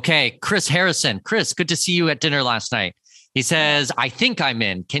 Okay, Chris Harrison. Chris, good to see you at dinner last night. He says, I think I'm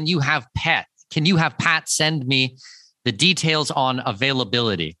in. Can you have Pat send me the details on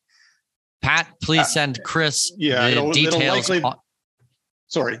availability? Pat, please send Chris the details.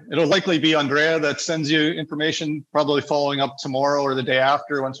 It'll likely be Andrea that sends you information, probably following up tomorrow or the day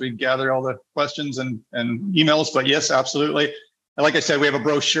after once we gather all the questions and emails. But yes, absolutely. And like I said, we have a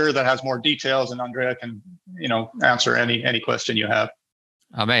brochure that has more details, and Andrea can, answer any question you have.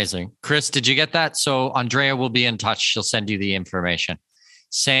 Amazing. Chris, did you get that? So Andrea will be in touch. She'll send you the information.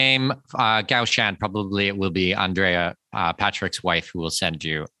 Same, Gao Shan, probably it will be Andrea, Patrick's wife, who will send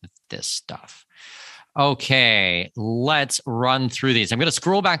you this stuff. Okay, let's run through these. I'm going to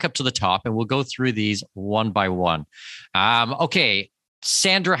scroll back up to the top and we'll go through these one by one. Okay,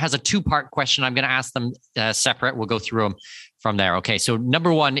 Sandra has a 2-part question. I'm going to ask them separate. We'll go through them from there. Okay, so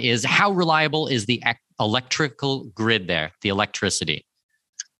number 1 is, how reliable is the electrical grid there, the electricity?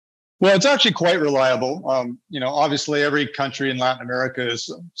 Well, it's actually quite reliable. Obviously every country in Latin America is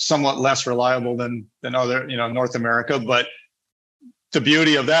somewhat less reliable than other, North America, but the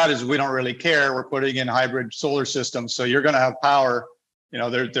beauty of that is we don't really care. We're putting in hybrid solar systems, so you're going to have power. You're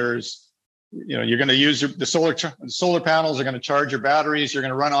going to use the solar panels are going to charge your batteries. You're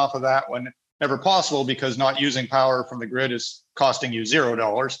going to run off of that whenever possible, because not using power from the grid is costing you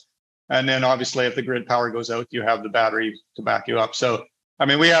 $0. And then obviously, if the grid power goes out, you have the battery to back you up. So, I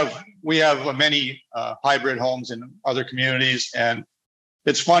mean, we have many hybrid homes in other communities, and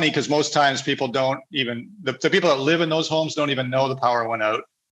it's funny because most times people don't even, the people that live in those homes don't even know the power went out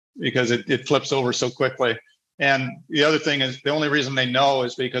because it flips over so quickly. And the other thing is, the only reason they know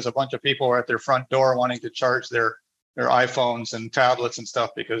is because a bunch of people are at their front door wanting to charge their iPhones and tablets and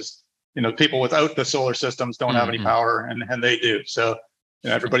stuff, because, people without the solar systems don't have any power, and they do. So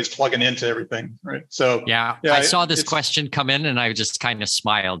everybody's plugging into everything, right? So yeah, I saw this question come in and I just kind of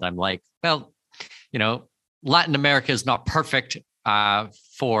smiled. I'm like, well, Latin America is not perfect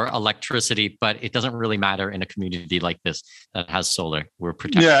for electricity, but it doesn't really matter in a community like this that has solar. We're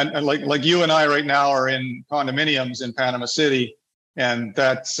protected. Yeah, and like you and I right now are in condominiums in Panama City, and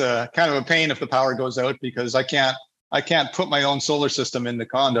that's kind of a pain if the power goes out, because I can't put my own solar system in the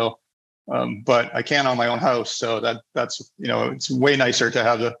condo, but I can on my own house. So that's it's way nicer to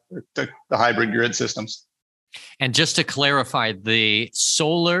have the hybrid grid systems. And just to clarify, the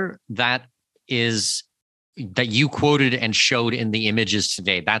solar that you quoted and showed in the images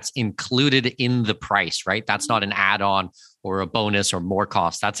today, that's included in the price, right? That's not an add-on or a bonus or more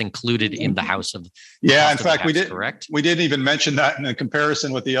cost. That's included in the house of. Yeah, in fact, correct? We didn't even mention that in a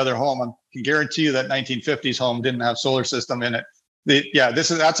comparison with the other home. I can guarantee you that 1950s home didn't have solar system in it.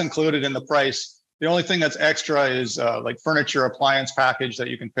 That's included in the price. The only thing that's extra is like furniture appliance package that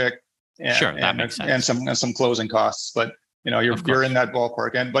you can pick. Sure, that makes sense. And some closing costs, but you're in that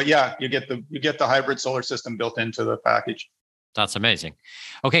ballpark. But yeah, you get the hybrid solar system built into the package. That's amazing.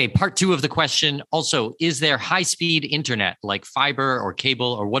 Okay, part 2 of the question. Also, is there high-speed internet like fiber or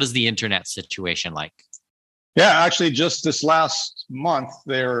cable, or what is the internet situation like? Yeah, actually, just this last month,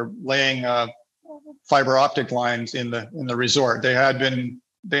 they're laying fiber optic lines in the resort. They had been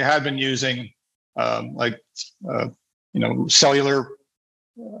using cellular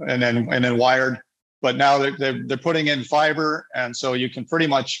and then wired, but now they're putting in fiber, and so you can pretty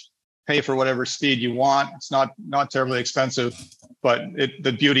much pay for whatever speed you want. It's not terribly expensive, but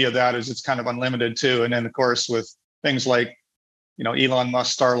the beauty of that is it's kind of unlimited too. And then of course with things like Elon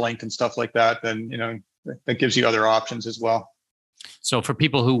Musk Starlink and stuff like that, then that gives you other options as well. So for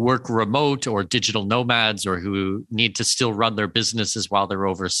people who work remote or digital nomads or who need to still run their businesses while they're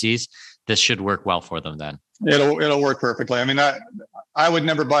overseas, this should work well for them then. It'll work perfectly. I mean, I would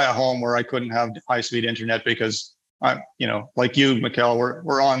never buy a home where I couldn't have high-speed internet, because like you, Mikkel,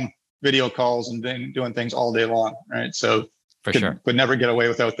 we're on video calls and doing things all day long, right? So could never get away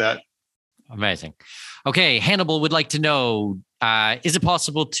without that. Amazing. Okay, Hannibal would like to know, is it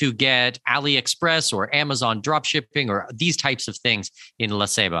possible to get AliExpress or Amazon drop shipping or these types of things in La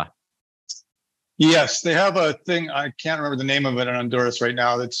Ceiba? Yes, they have a thing. I can't remember the name of it in Honduras right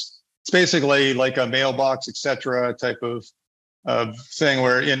now. It's basically like a mailbox, etc. type of thing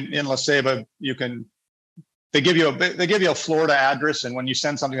where in La Ceiba they give you a Florida address, and when you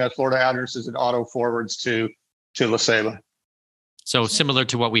send something that Florida addresses, it auto forwards to La Ceiba. So similar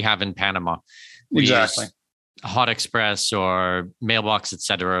to what we have in Panama. Exactly. Hot Express or mailbox,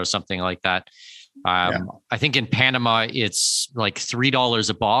 etc., or something like that. I think in Panama it's like $3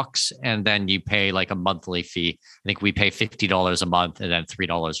 a box, and then you pay like a monthly fee. I think we pay $50 a month, and then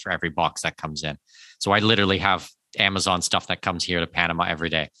 $3 for every box that comes in. So I literally have Amazon stuff that comes here to Panama every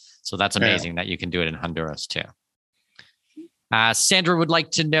day. So that's amazing that you can do it in Honduras too. Sandra would like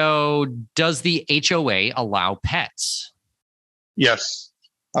to know, does the HOA allow pets? Yes.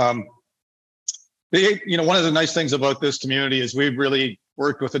 One of the nice things about this community is we've really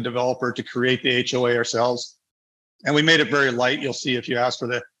worked with a developer to create the HOA ourselves, and we made it very light. You'll see if you ask for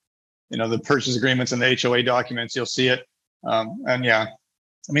the purchase agreements and the HOA documents, you'll see it.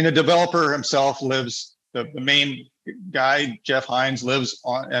 The developer himself lives. The main guy, Jeff Hines, lives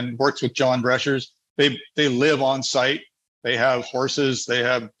on and works with John Breschers. They live on site. They have horses. They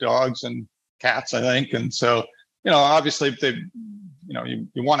have dogs and cats, I think, and so obviously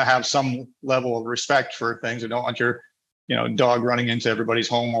you want to have some level of respect for things. You don't want your dog running into everybody's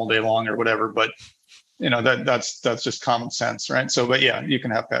home all day long or whatever, but that's just common sense, right? So but yeah, you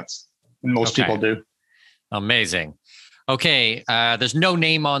can have pets, and most people do. Amazing. Okay, there's no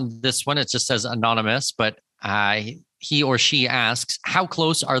name on this one. It just says anonymous, but he or she asks, how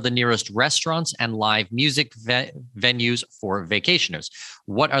close are the nearest restaurants and live music venues for vacationers?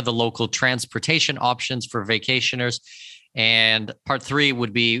 What are the local transportation options for vacationers? And part 3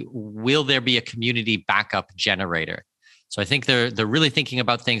 would be, will there be a community backup generator? So I think they're really thinking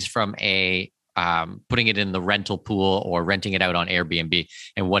about things from a putting it in the rental pool or renting it out on Airbnb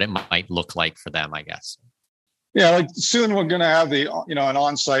and what it might look like for them, I guess. Yeah, like soon we're going to have an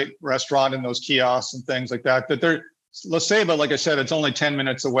on-site restaurant and those kiosks and things like that. La Ceiba, like I said, it's only 10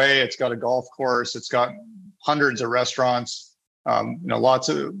 minutes away. It's got a golf course. It's got hundreds of restaurants. Lots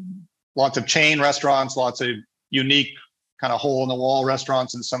of chain restaurants, lots of unique kind of hole in the wall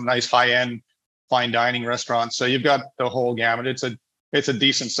restaurants, and some nice high-end fine dining restaurants. So you've got the whole gamut. It's a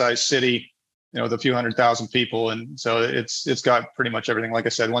decent sized city, with a few 100,000 people, and so it's got pretty much everything. Like I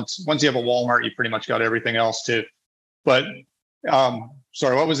said, once you have a Walmart, you pretty much got everything else too. But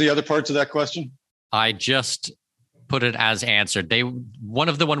sorry, what was the other parts of that question? I just put it as answered. One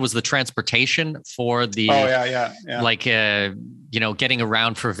of the one was the transportation for the like getting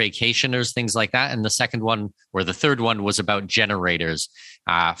around for vacationers, things like that. And the second one or the third one was about generators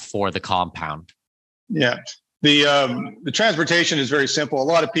for the compound. Yeah. The transportation is very simple. A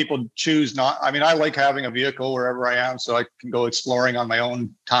lot of people choose not. I mean, I like having a vehicle wherever I am, so I can go exploring on my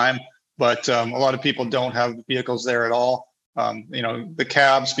own time. But a lot of people don't have vehicles there at all. The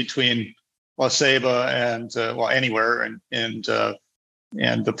cabs between La Ceiba and anywhere and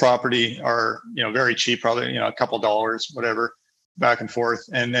the property are very cheap, probably a couple dollars, whatever, back and forth.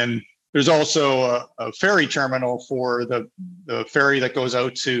 And then there's also a ferry terminal for the ferry that goes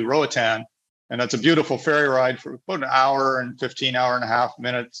out to Roatan. And that's a beautiful ferry ride for about an hour and 15 and a half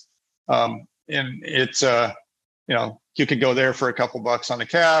minutes. And it's, you could go there for a couple bucks on the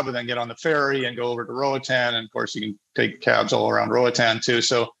cab and then get on the ferry and go over to Roatan. And of course, you can take cabs all around Roatan too.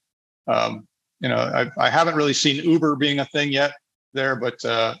 So, I haven't really seen Uber being a thing yet there, but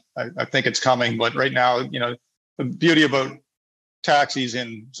I think it's coming. But right now, the beauty about taxis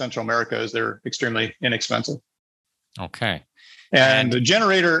in Central America is they're extremely inexpensive. Okay. And the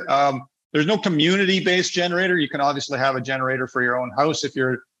generator, there's no community-based generator. You can obviously have a generator for your own house if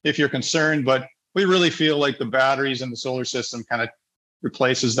you're concerned, but we really feel like the batteries and the solar system kind of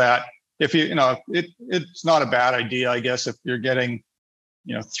replaces that. If it's not a bad idea, I guess, if you're getting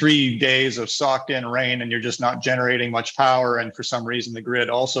 3 days of socked in rain and you're just not generating much power, and for some reason the grid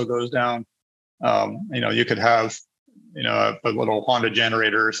also goes down, you could have a little Honda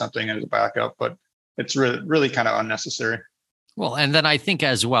generator or something as a backup, but it's really kind of unnecessary. Well, and then I think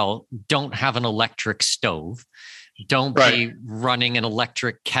as well, don't have an electric stove. Don't be running an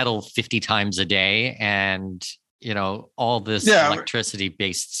electric kettle 50 times a day and, all this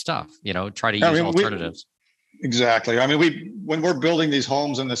electricity-based stuff. Try to use alternatives. Exactly. I mean, when we're building these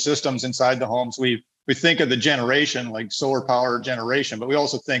homes and the systems inside the homes, we think of the generation, like solar power generation, but we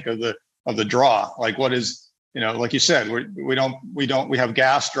also think of the draw. Like what is, like you said, we have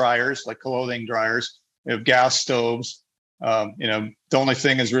gas dryers, like clothing dryers. We have gas stoves. The only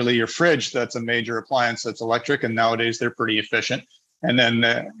thing is really your fridge. That's a major appliance that's electric, and nowadays they're pretty efficient. And then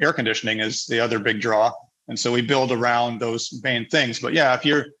air conditioning is the other big draw. And so we build around those main things. But yeah, if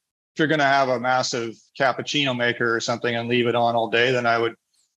you're going to have a massive cappuccino maker or something and leave it on all day, then I would,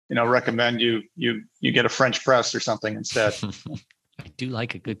 recommend you get a French press or something instead. I do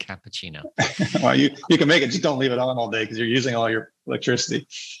like a good cappuccino. Well, you can make it, just don't leave it on all day because you're using all your electricity.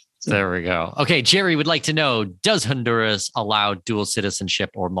 There we go. Okay, Jerry would like to know, does Honduras allow dual citizenship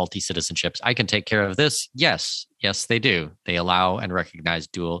or multi-citizenships? I can take care of this. Yes, they do. They allow and recognize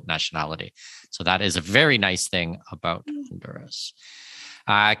dual nationality. So that is a very nice thing about Honduras.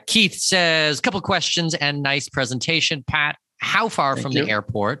 Keith says, couple questions and nice presentation. Pat, how far from the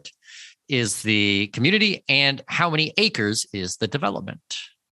airport is the community and how many acres is the development?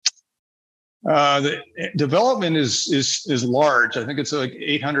 The development is large. I think it's like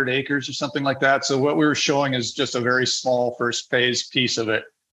 800 acres or something like that. So what we were showing is just a very small first phase piece of it,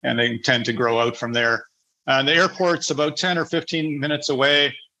 and they intend to grow out from there. And the airport's about 10 or 15 minutes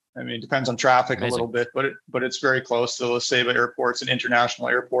away. I mean, it depends on traffic a little bit, but it's very close to the La Ceiba Airport. It's an international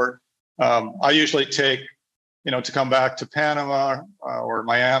airport. I usually take, to come back to Panama or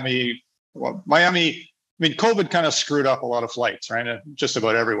Miami. Well, Miami. I mean, COVID kind of screwed up a lot of flights, right? Just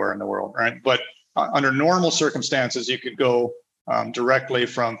about everywhere in the world, right? But under normal circumstances, you could go directly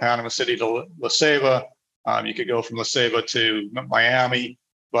from Panama City to La Ceiba. You could go from La Ceiba to Miami,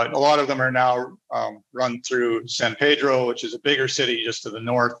 but a lot of them are now run through San Pedro, which is a bigger city just to the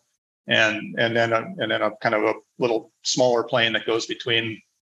north, and then a kind of a little smaller plane that goes between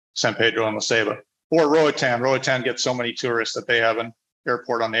San Pedro and La Ceiba. Or Roatan. Roatan gets so many tourists that they have an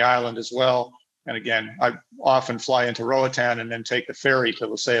airport on the island as well. And again, I often fly into Roatan and then take the ferry to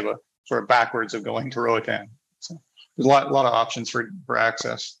La Ceiba, sort of backwards of going to Roatan. So there's a lot of options for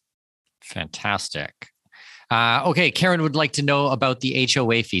access. Fantastic. Okay, Karen would like to know about the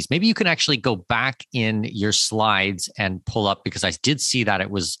HOA fees. Maybe you can actually go back in your slides and pull up, because I did see that it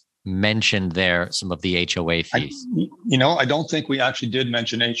was mentioned there, some of the HOA fees. I don't think we actually did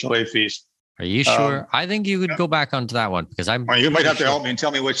mention HOA fees. Are you sure? I think you could go back onto that one, because you might have to help me and tell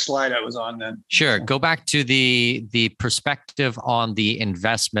me which slide I was on then. Sure. Go back to the perspective on the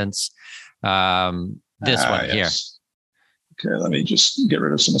investments. This one here. Okay, let me just get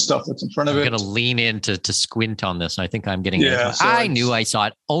rid of some of the stuff that's in front of it. I'm going to lean in to squint on this. I think I'm getting it. So I knew I saw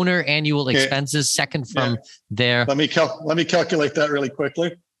it. Owner annual expenses, second from there. Let me calculate that really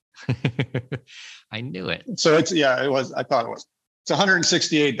quickly. I knew it. So I thought it was. It's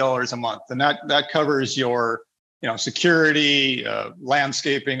 $168 a month, and that covers your, security,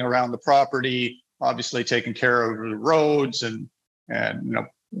 landscaping around the property, obviously taking care of the roads and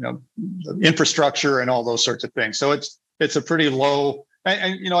the infrastructure and all those sorts of things. So it's a pretty low.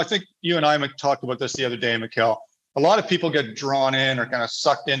 And I think you and I talked about this the other day, Mikkel. A lot of people get drawn in or kind of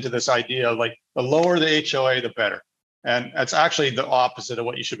sucked into this idea of like the lower the HOA, the better. And that's actually the opposite of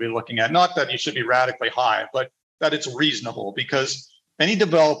what you should be looking at. Not that you should be radically high, but that it's reasonable, because any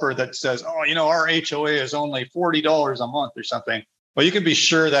developer that says, oh, our HOA is only $40 a month or something, well, you can be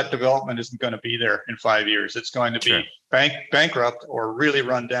sure that development isn't going to be there in 5 years. It's going to be bankrupt or really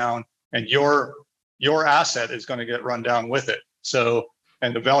run down, and your asset is going to get run down with it. So,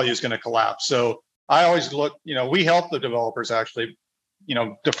 and the value is going to collapse. So I always look, we help the developers actually,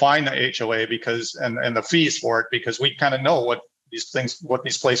 define the HOA and the fees for it, because we kind of know what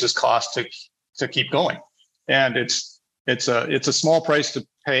these places cost to keep going. And it's a small price to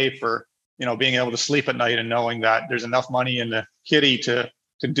pay for, being able to sleep at night and knowing that there's enough money in the kitty to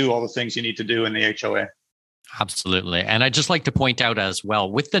do all the things you need to do in the HOA. Absolutely. And I'd just like to point out as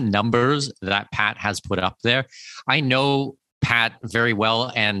well, with the numbers that Pat has put up there, I know Pat very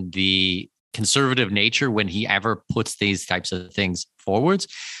well and the conservative nature when he ever puts these types of things forwards.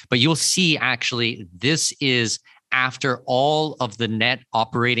 But you'll see actually this is after all of the net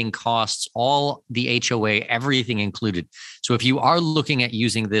operating costs, all the HOA, everything included. So if you are looking at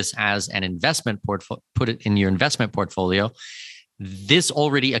using this as an investment portfolio, put it in your investment portfolio, this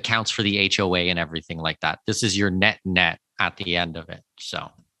already accounts for the HOA and everything like that. This is your net at the end of it. So.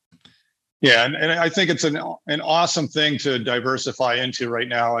 Yeah, and I think it's an awesome thing to diversify into right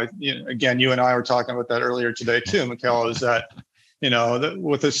now. Again, you and I were talking about that earlier today too, Mikkel, is that,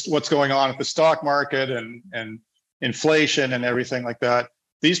 with this, what's going on with the stock market and inflation and everything like that,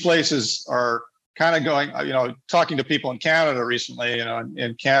 these places are kind of going, talking to people in Canada recently,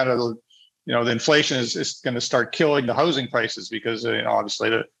 in Canada, the inflation is going to start killing the housing prices because,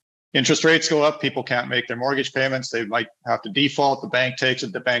 obviously the interest rates go up, people can't make their mortgage payments, they might have to default, the bank takes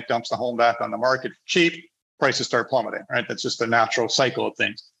it, the bank dumps the home back on the market cheap, prices start plummeting, right? That's just the natural cycle of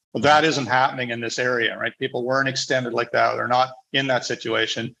things. But that isn't happening in this area, right? People weren't extended like that. They're not in that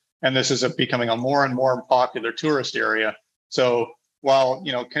situation. And this is becoming a more and more popular tourist area. So while,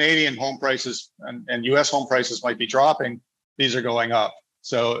 Canadian home prices and US home prices might be dropping, these are going up.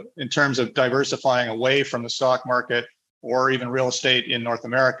 So in terms of diversifying away from the stock market or even real estate in North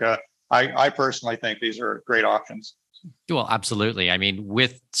America, I personally think these are great options. Well, absolutely. I mean,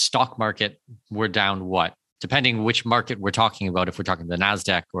 with stock market, we're down what? Depending which market we're talking about, if we're talking the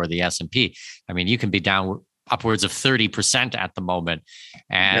NASDAQ or the S&P, I mean, you can be down upwards of 30% at the moment.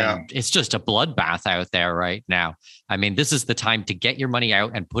 And It's just a bloodbath out there right now. I mean, this is the time to get your money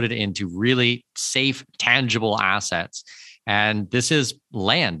out and put it into really safe, tangible assets. And this is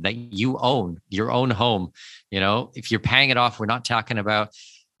land that you own, your own home. If you're paying it off, we're not talking about,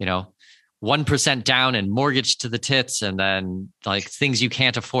 1% down and mortgage to the tits and then like things you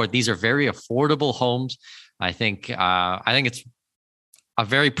can't afford. These are very affordable homes. I think it's a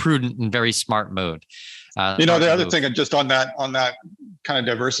very prudent and very smart move. The other thing, just on that kind of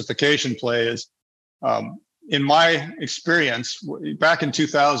diversification play is, in my experience, back in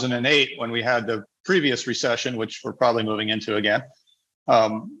 2008, when we had the previous recession, which we're probably moving into again,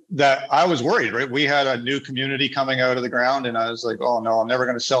 that I was worried, right? We had a new community coming out of the ground and I was like, oh no, I'm never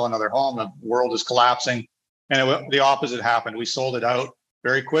going to sell another home. The world is collapsing. And the opposite happened. We sold it out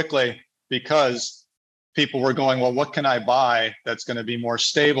very quickly because people were going, well, what can I buy that's going to be more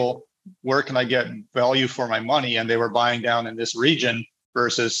stable? Where can I get value for my money? And they were buying down in this region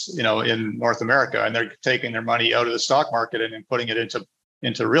versus, in North America. And they're taking their money out of the stock market and then putting it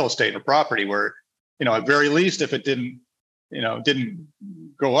into real estate or property where, at very least, if it didn't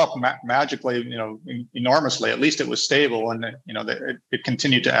go up magically, enormously, at least it was stable and, it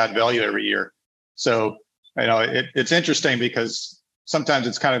continued to add value every year. So, it's interesting because sometimes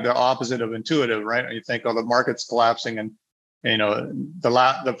it's kind of the opposite of intuitive, right? You think, oh, the market's collapsing and,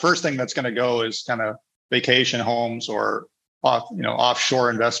 the first thing that's going to go is kind of vacation homes or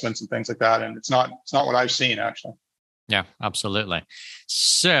offshore investments and things like that. And it's not what I've seen actually. Yeah, absolutely.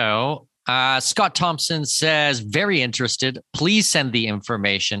 So Scott Thompson says, very interested. Please send the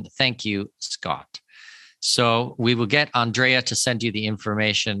information. Thank you, Scott. So we will get Andrea to send you the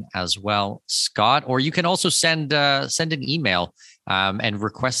information as well, Scott, or you can also send an email and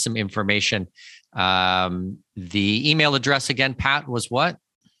request some information. The email address again, Pat, was what?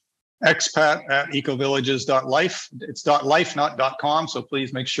 expat@ecovillages.life. It's .life, not .com. So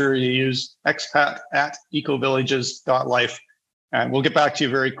please make sure you use expat@ecovillages.life. And we'll get back to you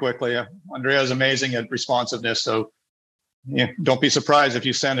very quickly. Andrea is amazing at responsiveness. So don't be surprised if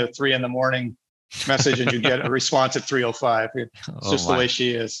you send at 3 a.m. message and you get a response at 3:05. It's just the way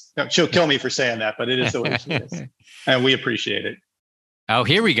she is. She'll kill me for saying that, but it is the way she is. And we appreciate it. Oh,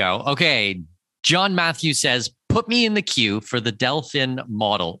 here we go. Okay. John Matthew says, put me in the queue for the Delphin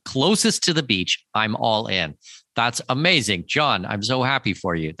model closest to the beach. I'm all in. That's amazing. John, I'm so happy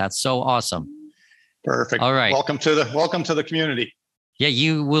for you. That's so awesome. Perfect. All right. Welcome to the community.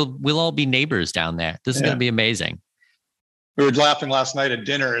 Yeah, we'll all be neighbors down there. This is going to be amazing. We were laughing last night at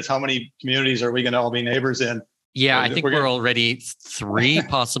dinner is how many communities are we going to all be neighbors in? Yeah, I think we're already 3,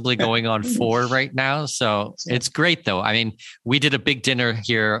 possibly going on 4 right now. So it's great, though. I mean, we did a big dinner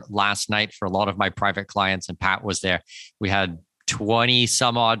here last night for a lot of my private clients, and Pat was there. We had 20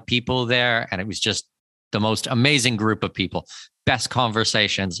 some odd people there, and it was just the most amazing group of people, best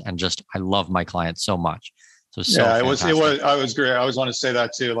conversations, and just I love my clients so much. So fantastic. I was great. I always want to say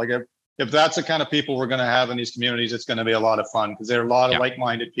that too. Like if that's the kind of people we're going to have in these communities, it's going to be a lot of fun because there are a lot of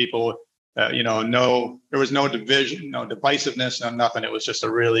like-minded people. There was no division, no divisiveness, no nothing. It was just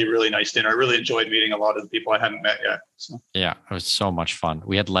a really, really nice dinner. I really enjoyed meeting a lot of the people I hadn't met yet. So. Yeah, it was so much fun.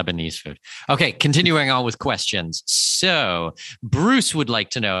 We had Lebanese food. Okay, continuing on with questions. So Bruce would like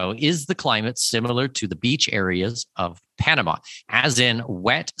to know, is the climate similar to the beach areas of Panama, as in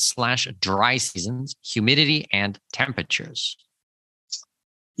wet/dry seasons, humidity, and temperatures?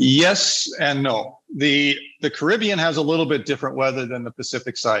 Yes and no. The Caribbean has a little bit different weather than the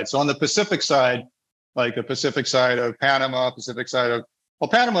Pacific side. So on the Pacific side, like the Pacific side of Panama,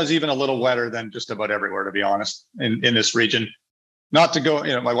 Panama is even a little wetter than just about everywhere, to be honest, in this region. Not to go,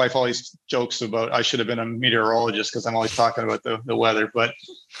 my wife always jokes about I should have been a meteorologist because I'm always talking about the weather. But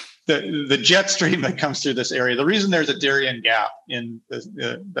the jet stream that comes through this area, the reason there's a Darien Gap in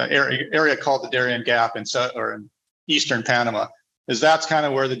the area called the Darien Gap in eastern Panama, is that's kind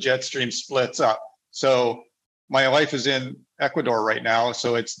of where the jet stream splits up. So my wife is in Ecuador right now.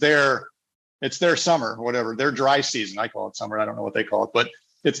 So it's their summer, whatever, their dry season. I call it summer. I don't know what they call it, but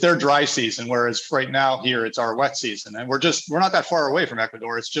it's their dry season. Whereas right now here, it's our wet season. And we're not that far away from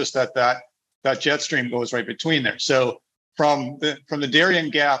Ecuador. It's just that jet stream goes right between there. So from the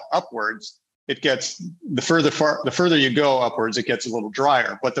Darien Gap upwards, it gets the further you go upwards, it gets a little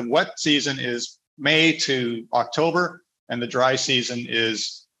drier. But the wet season is May to October. And the dry season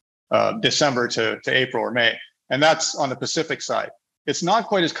is December to April or May. And that's on the Pacific side. It's not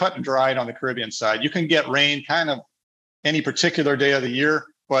quite as cut and dried on the Caribbean side. You can get rain kind of any particular day of the year,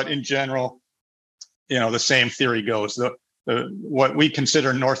 but in general, the same theory goes. What we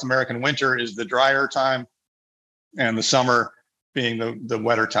consider North American winter is the drier time and the summer being the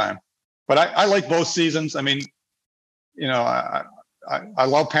wetter time. But I like both seasons. I mean, I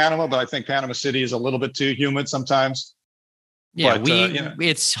love Panama, but I think Panama City is a little bit too humid sometimes. Yeah,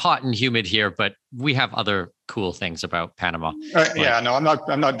 it's hot and humid here, but we have other cool things about Panama. I'm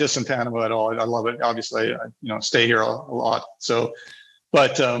not dissing Panama at all. I love it. Obviously, I stay here a lot. So,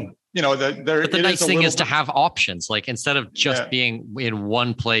 but the nice thing is to have options. Like instead of just being in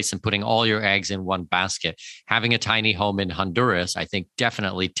one place and putting all your eggs in one basket, having a tiny home in Honduras, I think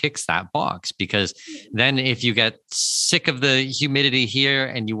definitely ticks that box, because then if you get sick of the humidity here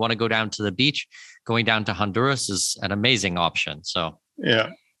and you want to go down to the beach, going down to Honduras is an amazing option. So yeah,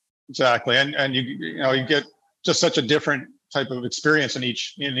 exactly. And you get just such a different type of experience in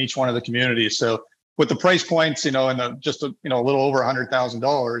each one of the communities. So with the price points, and just a little over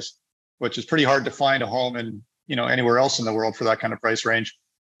 $100,000, which is pretty hard to find a home in, anywhere else in the world for that kind of price range.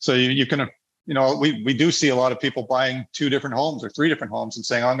 So you can, we do see a lot of people buying 2 different homes or 3 different homes and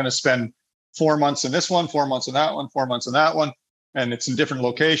saying, I'm going to spend 4 months in this one, 4 months in that one, 4 months in that one. And it's in different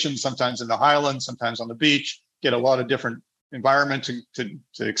locations, sometimes in the highlands, sometimes on the beach, get a lot of different environment to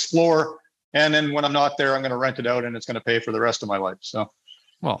explore. And then when I'm not there, I'm going to rent it out and it's going to pay for the rest of my life. So,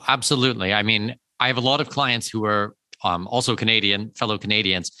 well, absolutely. I mean, I have a lot of clients who are also fellow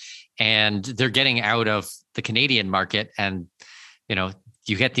Canadians, and they're getting out of the Canadian market. And,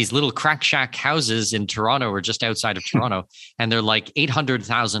 you get these little crack shack houses in Toronto or just outside of Toronto, and they're like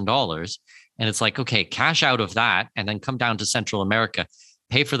 $800,000. And it's like, okay, cash out of that and then come down to Central America,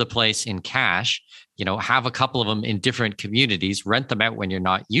 pay for the place in cash, have a couple of them in different communities, rent them out when you're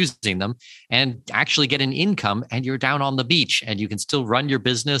not using them, and actually get an income, and you're down on the beach and you can still run your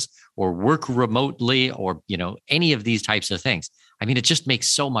business or work remotely or, any of these types of things. I mean, it just makes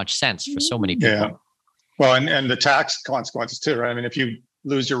so much sense for so many people. Yeah. Well, and the tax consequences too, right? I mean, if you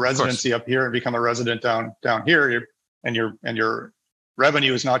lose your residency up here and become a resident down here, and your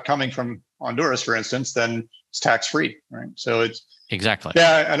revenue is not coming from Honduras, for instance, then it's tax free, right? So it's exactly.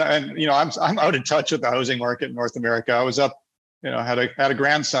 Yeah, and I'm out of touch with the housing market in North America. I was up, had a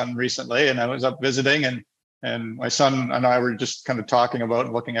grandson recently, and I was up visiting, and And my son and I were just kind of talking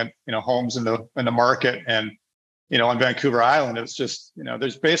about looking at, homes in the market, and, on Vancouver Island, it's just,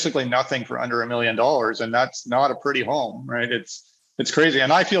 there's basically nothing for under $1 million, and that's not a pretty home, right? It's crazy.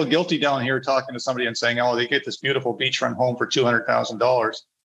 And I feel guilty down here talking to somebody and saying, oh, they get this beautiful beachfront home for $200,000.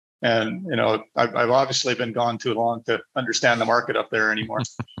 And, I've obviously been gone too long to understand the market up there anymore.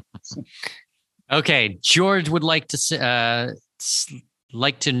 Okay. George would like to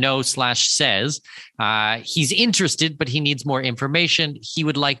know / says he's interested, but he needs more information. He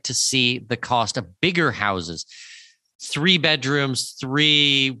would like to see the cost of bigger houses, 3 bedrooms,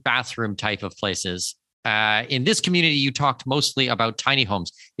 3 bathroom type of places. In this community, you talked mostly about tiny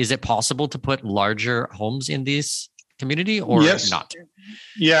homes. Is it possible to put larger homes in this community or not?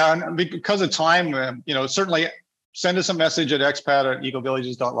 Yeah, and because of time, certainly send us a message at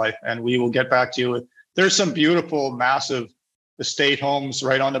expat@eaglevillages.life, and we will get back to you. There's some beautiful, massive estate homes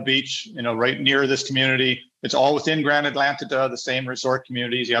right on the beach, right near this community. It's all within Grand Atlantida, the same resort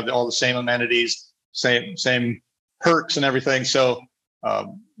communities. You have all the same amenities, same perks and everything. So,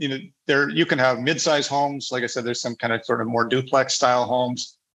 there you can have mid-sized homes. Like I said, there's some kind of sort of more duplex style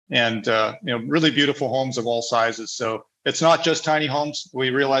homes, and really beautiful homes of all sizes. So it's not just tiny homes.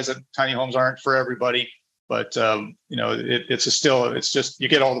 We realize that tiny homes aren't for everybody, but it's just you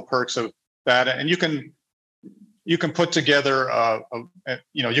get all the perks of that, and you can put together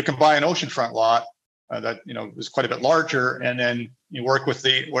you can buy an oceanfront lot that is quite a bit larger, and then you work with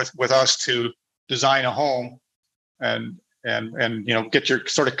us to design a home and get your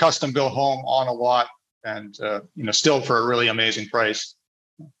sort of custom built home on a lot, and still for a really amazing price.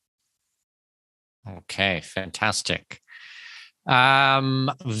 Okay, fantastic.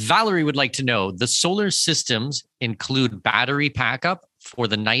 Valerie would like to know, the solar systems include battery backup for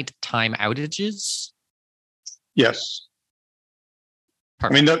the nighttime outages? Yes.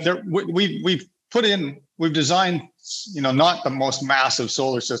 Perfect. I mean, we've designed, not the most massive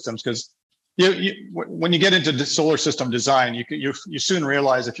solar systems, because when you get into the solar system design, you soon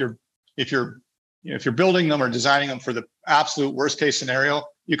realize if you're building them or designing them for the absolute worst case scenario,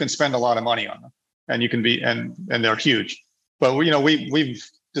 you can spend a lot of money on them, and you can and they're huge. But we've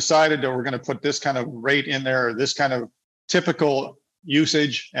decided that we're going to put this kind of rate in there, or this kind of typical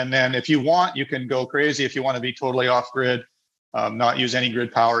usage, and then if you want, you can go crazy. If you want to be totally off grid, not use any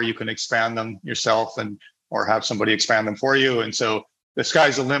grid power, you can expand them yourself or have somebody expand them for you. And so the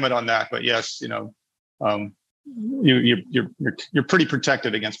sky's the limit on that. But yes, you're pretty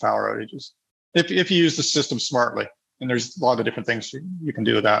protected against power outages if you use the system smartly. And there's a lot of different things you can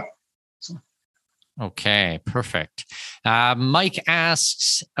do with that. So. Okay, perfect. Mike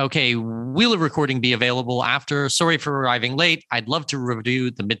asks, okay, will a recording be available after? Sorry for arriving late. I'd love to review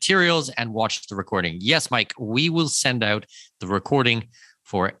the materials and watch the recording. Yes, Mike, we will send out the recording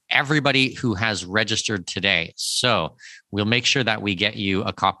for everybody who has registered today. So we'll make sure that we get you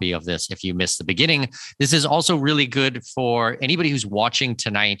a copy of this if you missed the beginning. This is also really good for anybody who's watching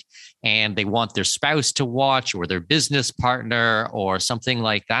tonight and they want their spouse to watch, or their business partner or something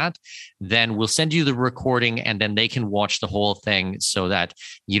like that. Then we'll send you the recording, and then they can watch the whole thing so that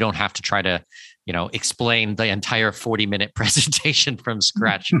you don't have to try to explain the entire 40-minute presentation from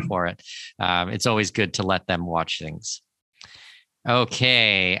scratch for it. It's always good to let them watch things.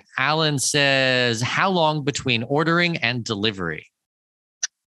 Okay. Alan says, how long between ordering and delivery?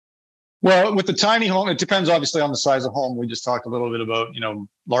 Well, with the tiny home, it depends obviously on the size of home. We just talked a little bit about,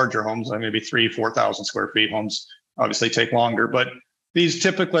 larger homes, like maybe 3,000-4,000 square feet homes obviously take longer, but these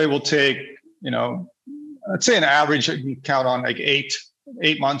typically will take, I'd say an average you can count on like 8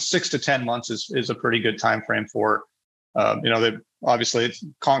 months, 6 to 10 months is a pretty good time frame for, obviously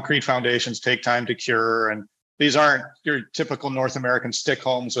concrete foundations take time to cure, and these aren't your typical North American stick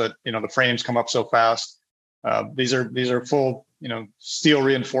homes that, the frames come up so fast. These are full, steel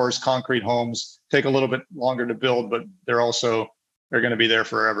reinforced concrete homes, take a little bit longer to build, but they're going to be there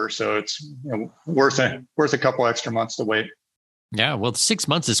forever. So it's worth a couple extra months to wait. Yeah, well, 6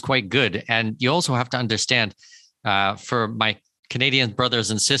 months is quite good. And you also have to understand, for my Canadian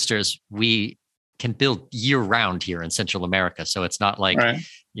brothers and sisters, we can build year round here in Central America. So it's not like, right.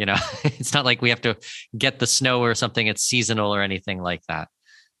 It's not like we have to get the snow or something. It's seasonal or anything like that.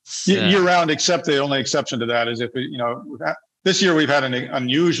 So, year round, except the only exception to that is if, this year we've had an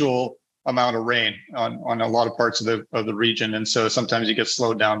unusual amount of rain on a lot of parts of the region. And so sometimes you get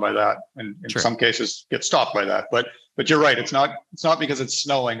slowed down by that, and in some cases get stopped by that. But you're right. It's not because it's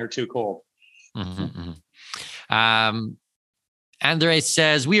snowing or too cold. Mm-hmm, mm-hmm. Andre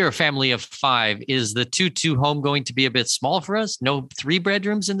says, we are a family of 5. Is the 2-2 home going to be a bit small for us? No 3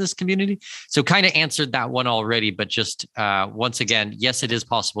 bedrooms in this community? So kind of answered that one already, but just once again, yes, it is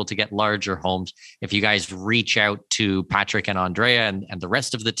possible to get larger homes. If you guys reach out to Patrick and Andrea and the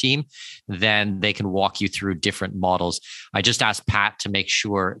rest of the team, then they can walk you through different models. I just asked Pat to make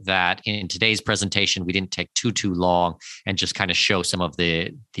sure that in today's presentation, we didn't take too long and just kind of show some of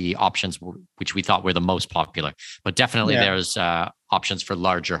the options which we thought were the most popular. But definitely there's options for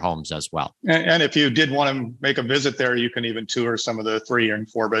larger homes as well. And if you did want to make a visit there, you can even tour some of the 3 and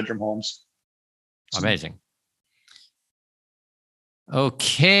 4 bedroom homes. Amazing.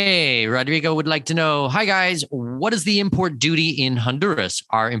 Okay, Rodrigo would like to know, hi guys, what is the import duty in Honduras?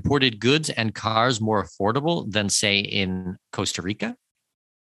 Are imported goods and cars more affordable than say in Costa Rica?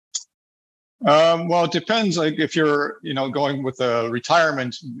 Well, it depends. Like if you're, going with a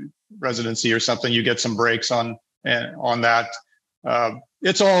retirement residency or something, you get some breaks on that.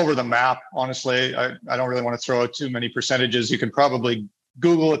 It's all over the map, honestly. I don't really want to throw out too many percentages. You can probably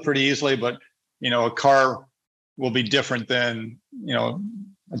Google it pretty easily, but a car will be different than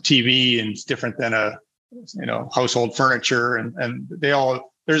a TV, and it's different than a household furniture, and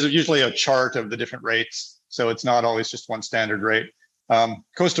there's usually a chart of the different rates, so it's not always just one standard rate.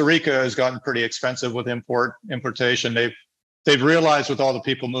 Costa Rica has gotten pretty expensive with importation. They've realized with all the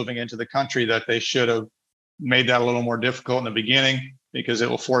people moving into the country that they should have made that a little more difficult in the beginning, because it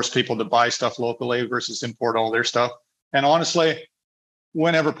will force people to buy stuff locally versus import all their stuff. And honestly,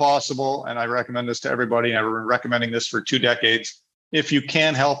 whenever possible, and I recommend this to everybody, and I've been recommending this for 2 decades, if you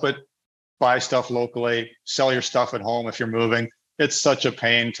can help it, buy stuff locally, sell your stuff at home if you're moving. It's such a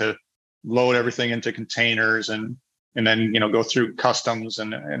pain to load everything into containers and then go through customs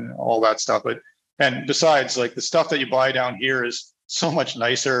and all that stuff. And besides, like, the stuff that you buy down here is so much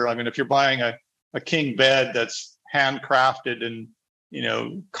nicer. I mean, if you're buying a king bed that's handcrafted and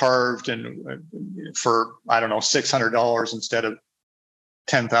carved and for $600 instead of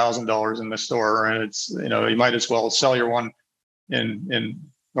 $10,000 in the store, and it's you might as well sell your one in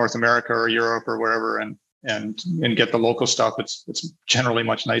North America or Europe or wherever and get the local stuff. It's generally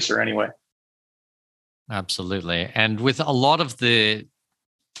much nicer anyway. Absolutely. And with a lot of the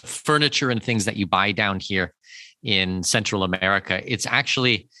furniture and things that you buy down here in Central America, it's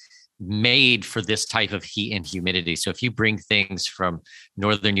actually made for this type of heat and humidity. So if you bring things from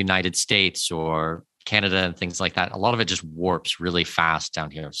Northern United States or Canada and things like that, a lot of it just warps really fast down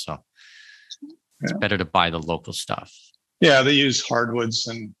here. So it's better to buy the local stuff. Yeah, they use hardwoods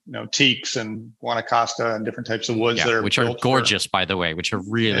and teaks and Guanacaste and different types of woods which are gorgeous, by the way, which are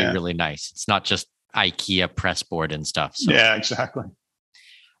really, really nice. It's not just IKEA pressboard and stuff. So. Yeah, exactly.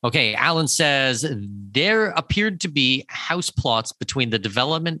 Okay, Alan says, there appeared to be house plots between the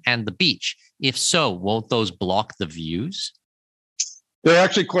development and the beach. If so, won't those block the views? They're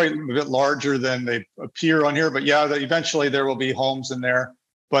actually quite a bit larger than they appear on here, but eventually there will be homes in there.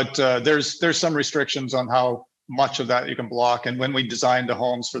 But there's some restrictions on how much of that you can block. And when we designed the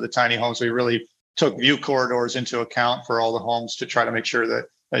homes for the tiny homes, we really took view corridors into account for all the homes to try to make sure that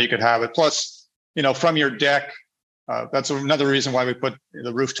you could have it. Plus, from your deck, that's another reason why we put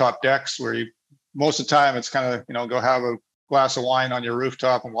the rooftop decks, where most of the time it's kind of, go have a glass of wine on your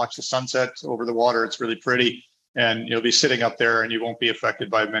rooftop and watch the sunset over the water. It's really pretty. And you'll be sitting up there and you won't be affected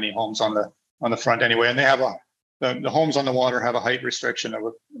by many homes on the front anyway. And they have the homes on the water have a height restriction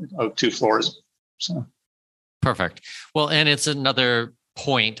of 2 floors. So. Perfect. Well, and it's another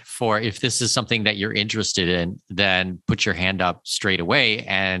point for, if this is something that you're interested in, then put your hand up straight away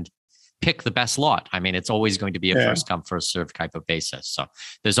and pick the best lot. I mean, it's always going to be a first come, first serve type of basis. So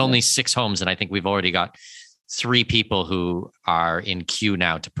there's only 6 homes, and I think we've already got 3 people who are in queue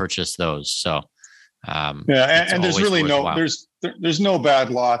now to purchase those. So and there's really there's no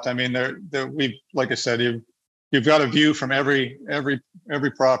bad lot. I mean, we've, like I said, you've got a view from every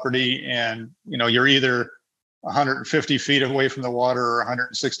property, and you're either 150 feet away from the water or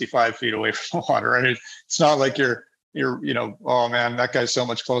 165 feet away from the water. Right? It's not like you're oh man, that guy's so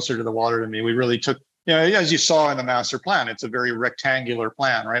much closer to the water than me. We really took, as you saw in the master plan, it's a very rectangular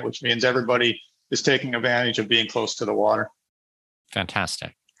plan, right? Which means everybody is taking advantage of being close to the water.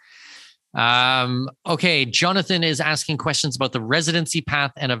 Fantastic. Okay, Jonathan is asking questions about the residency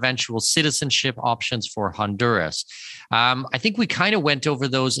path and eventual citizenship options for Honduras. I think we kind of went over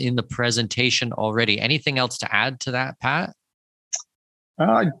those in the presentation already. Anything else to add to that, Pat?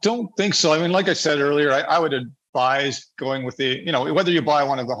 I don't think so. I mean, like I said earlier, I would advise going with the, whether you buy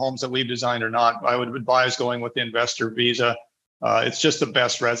one of the homes that we've designed or not, I would advise going with the investor visa. It's just the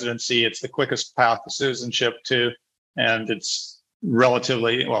best residency. It's the quickest path to citizenship too. And it's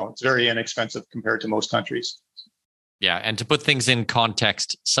it's very inexpensive compared to most countries. Yeah. And to put things in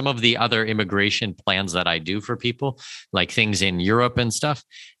context, some of the other immigration plans that I do for people, like things in Europe and stuff,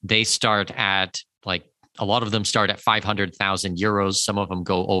 they start at like, a lot of them start at 500,000 euros. Some of them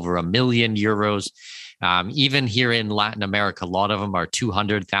go over €1,000,000. Even here in Latin America, a lot of them are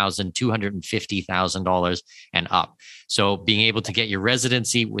 $200,000, $250,000 and up. So being able to get your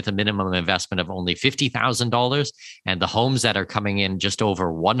residency with a minimum investment of only $50,000 and the homes that are coming in just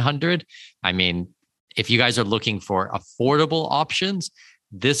over 100, I mean, if you guys are looking for affordable options,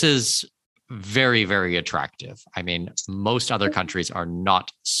 this is very, very attractive. I mean, most other countries are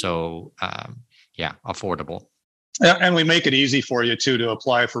not so, affordable. And we make it easy for you too to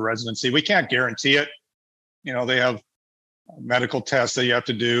apply for residency. We can't guarantee it. You know, they have medical tests that you have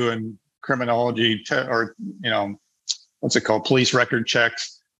to do and criminology what's it called? Police record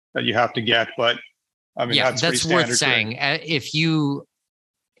checks that you have to get. But I mean, that's worth saying.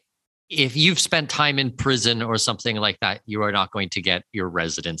 If you've spent time in prison or something like that, you are not going to get your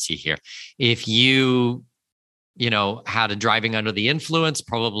residency here. If you had a driving under the influence,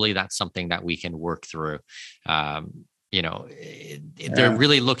 probably that's something that we can work through. They're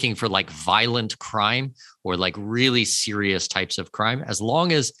really looking for like violent crime or like really serious types of crime. As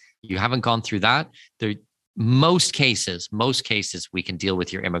long as you haven't gone through that, most cases, we can deal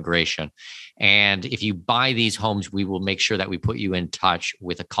with your immigration. And if you buy these homes, we will make sure that we put you in touch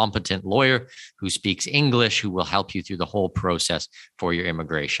with a competent lawyer who speaks English, who will help you through the whole process for your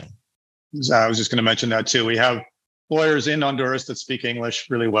immigration. I was just going to mention that too. We have lawyers in Honduras that speak English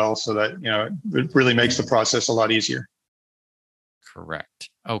really well, so that, it really makes the process a lot easier. Correct.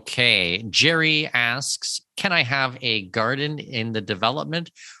 Okay. Jerry asks, can I have a garden in the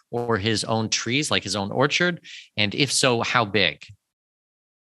development or his own trees, like his own orchard? And if so, how big?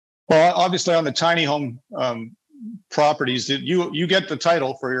 Well, obviously on the tiny home properties, you get the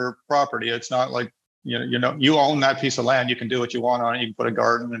title for your property. It's not like, you own that piece of land. You can do what you want on it. You can put a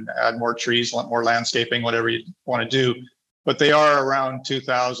garden and add more trees, more landscaping, whatever you want to do. But they are around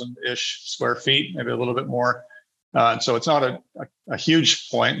 2,000-ish square feet, maybe a little bit more. So it's not a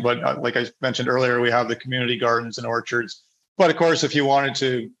huge point, but like I mentioned earlier, we have the community gardens and orchards. But of course, if you wanted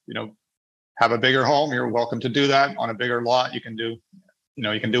to, have a bigger home, you're welcome to do that on a bigger lot. You can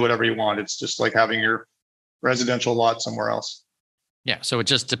do whatever you want. It's just like having your residential lot somewhere else. Yeah. So it's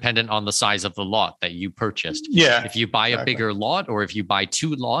just dependent on the size of the lot that you purchased. Yeah. If you buy a bigger lot or if you buy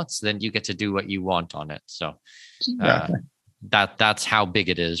two lots, then you get to do what you want on it. So that's how big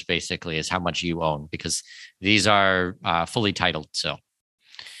it is, basically, is how much you own, because these are fully titled. So,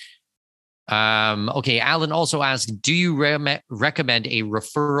 okay. Alan also asked, do you recommend a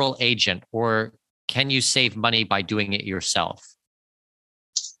referral agent, or can you save money by doing it yourself?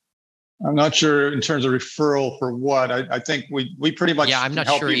 I'm not sure in terms of referral for what. I think we pretty much. Yeah, I'm not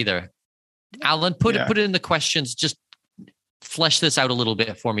sure either. Alan, put it in the questions. Just flesh this out a little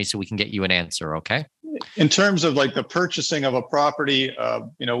bit for me so we can get you an answer. Okay. In terms of like the purchasing of a property,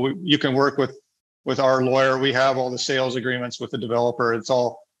 you can work with our lawyer. We have all the sales agreements with the developer. It's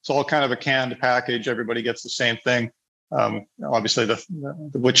all kind of a canned package. Everybody gets the same thing. Obviously, the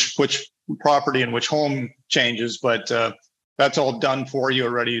which property and which home changes, but that's all done for you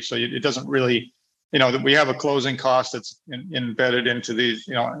already. So it doesn't really, we have a closing cost that's embedded into these.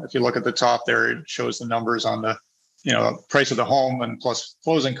 If you look at the top there, it shows the numbers on the, price of the home and plus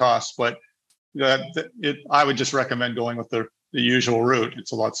closing costs. But I would just recommend going with the usual route.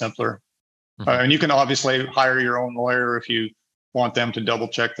 It's a lot simpler. Mm-hmm. And you can obviously hire your own lawyer if you want them to double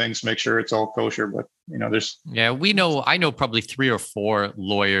check things, make sure it's all kosher. But I know probably 3 or 4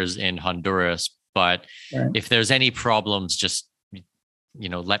 lawyers in Honduras. But if there's any problems, just,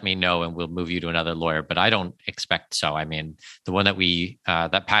 let me know and we'll move you to another lawyer. But I don't expect so. I mean, the one that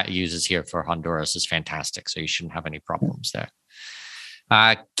that Pat uses here for Honduras is fantastic. So you shouldn't have any problems there.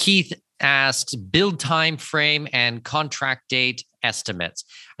 Keith asks, build time frame and contract date estimates.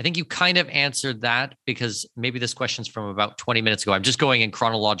 I think you kind of answered that, because maybe this question's from about 20 minutes ago. I'm just going in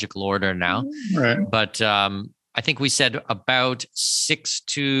chronological order now. Right. But I think we said about 6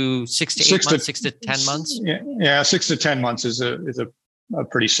 to 8 months, 6 to 10 months. Yeah, 6 to 10 months is a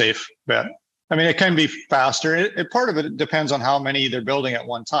pretty safe bet. I mean, it can be faster. Part of it depends on how many they're building at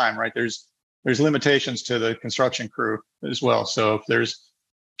one time, right? There's limitations to the construction crew as well. So if there's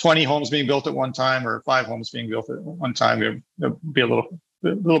 20 homes being built at one time or 5 homes being built at one time, it'll be a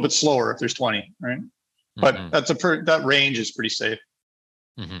little bit slower if there's 20, right? But that range is pretty safe.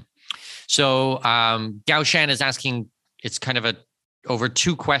 Mm-hmm. So Gao Shan is asking, it's kind of over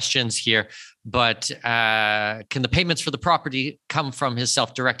 2 questions here, but can the payments for the property come from his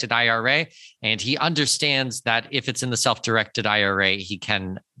self-directed IRA? And he understands that if it's in the self-directed IRA, he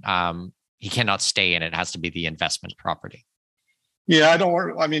can he cannot stay in it. It has to be the investment property. Yeah, I don't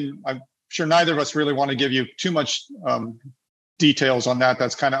worry. I mean, I'm sure neither of us really want to give you too much details on that.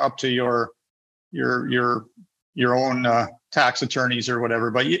 That's kind of up to your own tax attorneys or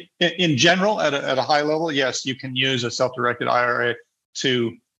whatever. But in general, at a high level, yes, you can use a self-directed IRA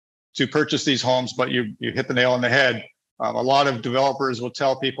to purchase these homes. But you hit the nail on the head. A lot of developers will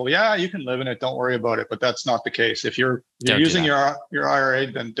tell people, yeah, you can live in it, don't worry about it. But that's not the case. If you're using your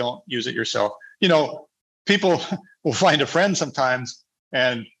IRA, then don't use it yourself. People will find a friend sometimes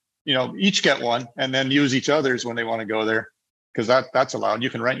and, each get one and then use each other's when they want to go there, because that's allowed. You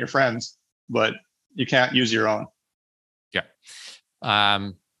can rent your friends, but you can't use your own. Yeah.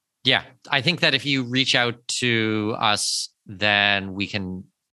 Yeah. I think that if you reach out to us, then we can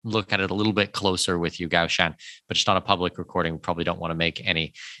look at it a little bit closer with you, Gaushan, but it's not a public recording. We probably don't want to make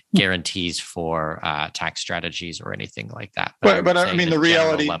any guarantees for tax strategies or anything like that. But I mean, the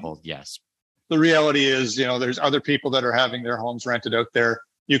reality level, yes. The reality is, there's other people that are having their homes rented out there.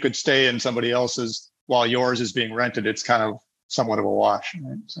 You could stay in somebody else's while yours is being rented. It's kind of somewhat of a wash.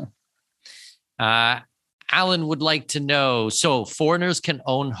 Right? So. Alan would like to know, so foreigners can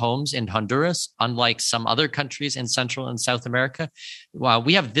own homes in Honduras, unlike some other countries in Central and South America.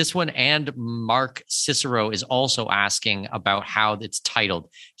 We have this one, and Mark Cicero is also asking about how it's titled.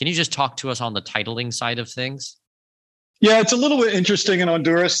 Can you just talk to us on the titling side of things? Yeah, it's a little bit interesting in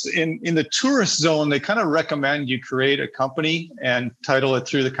Honduras. In the tourist zone, they kind of recommend you create a company and title it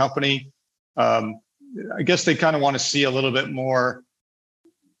through the company. I guess they kind of want to see a little bit more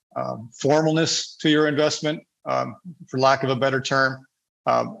formalness to your investment, for lack of a better term.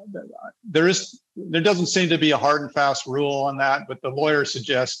 There doesn't seem to be a hard and fast rule on that, but the lawyer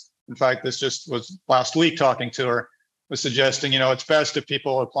suggests, in fact, this just was last week talking to her, was suggesting, it's best if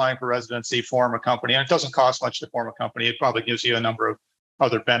people applying for residency form a company, and it doesn't cost much to form a company. It probably gives you a number of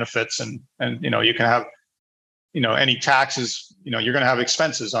other benefits, and you can have, any taxes, you're going to have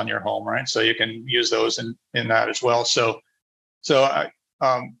expenses on your home, right? So you can use those in that as well. So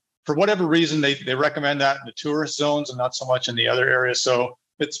for whatever reason, they recommend that in the tourist zones and not so much in the other areas. So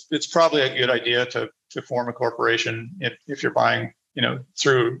it's probably a good idea to form a corporation if you're buying,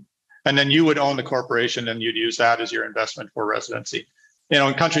 through, and then you would own the corporation and you'd use that as your investment for residency.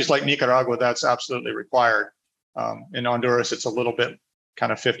 In countries like Nicaragua, that's absolutely required. In Honduras, it's a little bit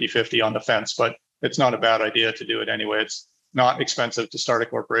kind of 50-50 on the fence, but it's not a bad idea to do it anyway. It's not expensive to start a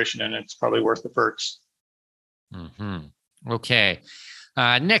corporation, and it's probably worth the perks. Mm-hmm. Okay.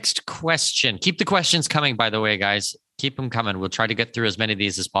 Next question. Keep the questions coming, by the way, guys. Keep them coming. We'll try to get through as many of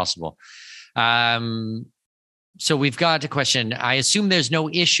these as possible. So we've got a question. I assume there's no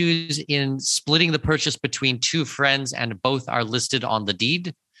issues in splitting the purchase between two friends and both are listed on the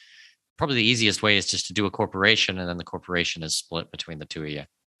deed. Probably the easiest way is just to do a corporation, and then the corporation is split between the two of you.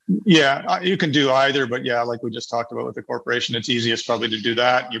 Yeah, you can do either, but yeah, like we just talked about with the corporation, it's easiest probably to do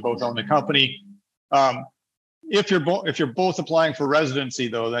that. You both own the company. If you're both applying for residency,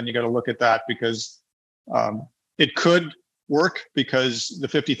 though, then you got to look at that, because it could work, because the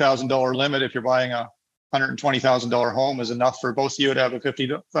 $50,000 limit, if you're buying a $120,000 home, is enough for both of you to have a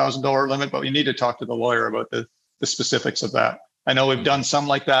 $50,000 limit. But you need to talk to the lawyer about the specifics of that. I know we've done some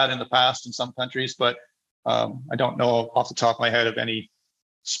like that in the past in some countries, but I don't know off the top of my head of any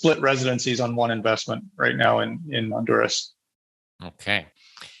split residencies on one investment right now in Honduras. Okay.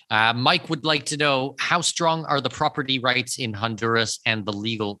 Mike would like to know, how strong are the property rights in Honduras and the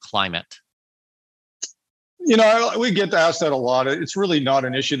legal climate? We get asked that a lot. It's really not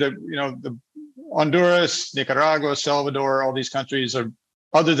an issue. That the Honduras, Nicaragua, Salvador, all these countries are,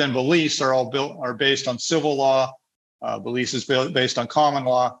 other than Belize, are based on civil law. Belize is based on common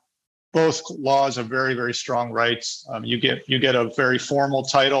law. Both laws have very, very strong rights. You get a very formal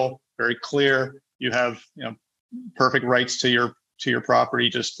title, very clear. You have perfect rights to your property,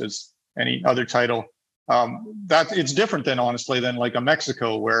 just as any other title. That it's different than like a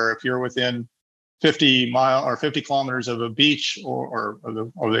Mexico, where if you're within 50 kilometers of a beach or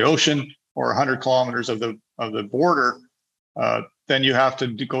the ocean, or 100 kilometers of the border, then you have to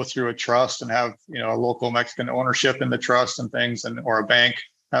go through a trust and have a local Mexican ownership in the trust and things, or a bank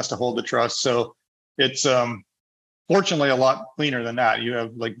has to hold the trust. So it's fortunately a lot cleaner than that. You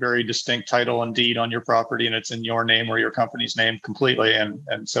have like very distinct title and deed on your property, and it's in your name or your company's name completely.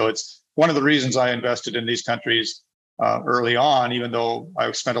 And so it's one of the reasons I invested in these countries early on, even though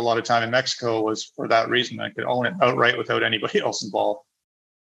I spent a lot of time in Mexico, was for that reason. I could own it outright without anybody else involved.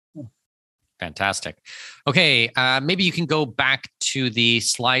 Fantastic. Okay, maybe you can go back to the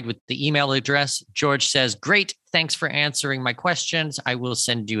slide with the email address. George says, great, thanks for answering my questions. I will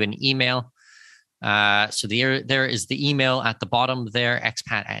send you an email. So there is the email at the bottom there,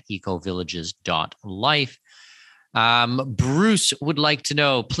 expat@ecovillages.life. Bruce would like to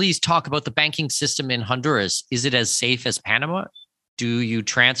know, please talk about the banking system in Honduras. Is it as safe as Panama? Do you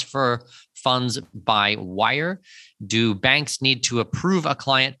transfer funds by wire? Do banks need to approve a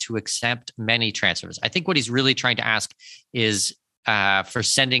client to accept many transfers? I think what he's really trying to ask is for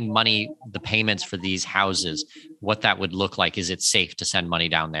sending money, the payments for these houses, what that would look like. Is it safe to send money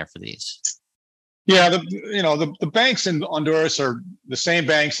down there for these? Yeah, the banks in Honduras are the same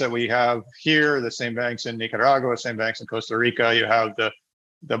banks that we have here, the same banks in Nicaragua, the same banks in Costa Rica. You have the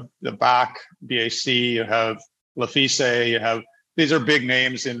BAC, you have LAFICE, you have, these are big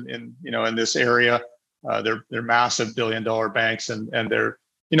names in this area. They're massive $1 billion banks, and they're,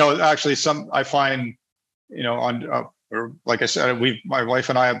 actually some, I find, or like I said, my wife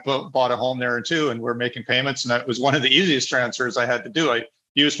and I have bought a home there too, and we're making payments, and that was one of the easiest transfers I had to do. I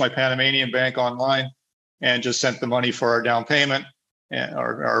used my Panamanian bank online and just sent the money for our down payment and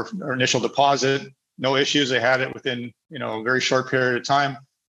our initial deposit. No issues. They had it within a very short period of time,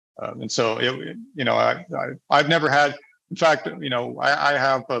 and so I've never had. In fact, I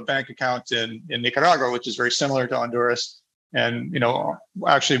have a bank account in Nicaragua, which is very similar to Honduras. And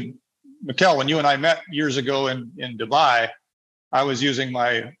actually, Mikkel, when you and I met years ago in Dubai, I was using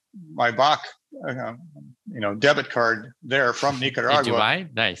my BAC debit card there from Nicaragua. In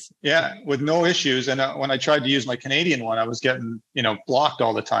Dubai? Nice. Yeah, with no issues. And when I tried to use my Canadian one, I was getting, blocked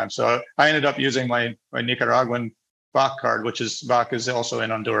all the time. So I ended up using my Nicaraguan BAC card, BAC is also in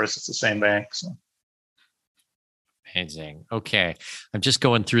Honduras. It's the same bank. So. Amazing. Okay. I'm just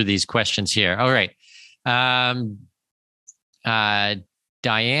going through these questions here. All right.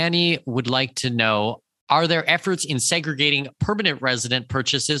 Diane would like to know, are there efforts in segregating permanent resident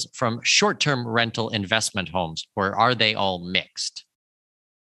purchases from short-term rental investment homes, or are they all mixed?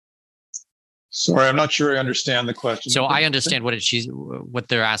 Sorry, I'm not sure I understand the question. So I understand what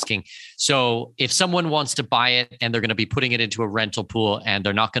they're asking. So if someone wants to buy it and they're going to be putting it into a rental pool and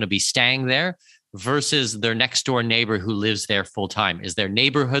they're not going to be staying there versus their next door neighbor who lives there full time, is there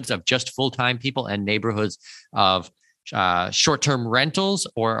neighborhoods of just full-time people and neighborhoods of short-term rentals,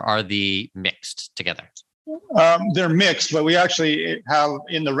 or are they mixed together? They're mixed, but we actually have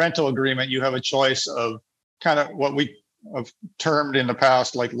in the rental agreement, you have a choice of kind of what we have termed in the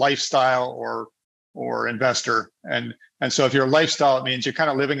past like lifestyle or investor. And so if you're a lifestyle, it means you're kind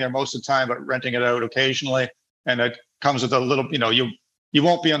of living there most of the time, but renting it out occasionally. And it comes with a little, you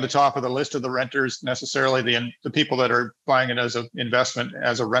won't be on the top of the list of the renters necessarily. The people that are buying it as an investment,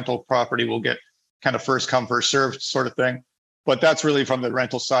 as a rental property, will get kind of first come, first served sort of thing. But that's really from the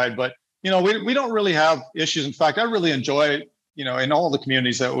rental side. But, we don't really have issues. In fact, I really enjoy, in all the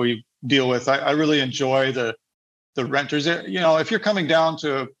communities that we deal with, I really enjoy the renters. If you're coming down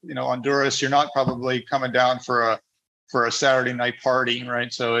to, Honduras, you're not probably coming down for a Saturday night party,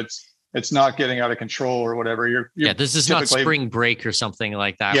 right? So it's not getting out of control or whatever. This is not spring break or something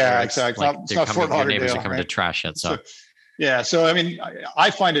like that. Yeah, exactly. It's not Fort Lauderdale, your neighbors are coming right? to trash it. So I mean, I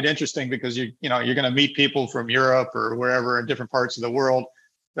find it interesting because you're going to meet people from Europe or wherever in different parts of the world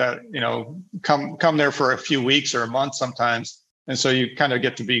that come there for a few weeks or a month sometimes, and so you kind of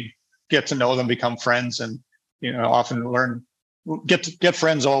get to know them, become friends, and often get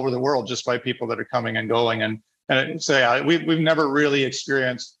friends all over the world just by people that are coming and going. And we've never really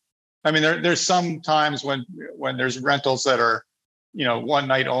experienced. I mean, there's some times when there's rentals that are, one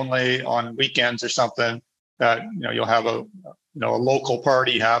night only on weekends or something that, you'll have a local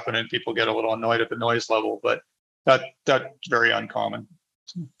party happen and people get a little annoyed at the noise level, but that's very uncommon.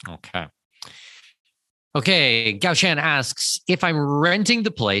 Okay. Gao Shan asks, if I'm renting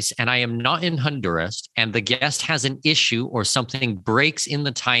the place and I am not in Honduras and the guest has an issue or something breaks in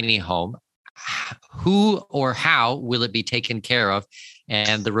the tiny home, who or how will it be taken care of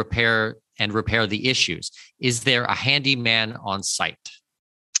and repair the issues? Is there a handyman on site?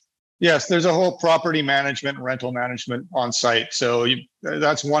 Yes, there's a whole property management, rental management on site. So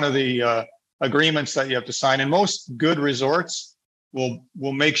that's one of the agreements that you have to sign. And most good resorts will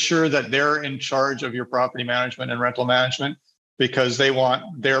make sure that they're in charge of your property management and rental management because they want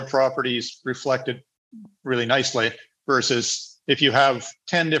their properties reflected really nicely. Versus if you have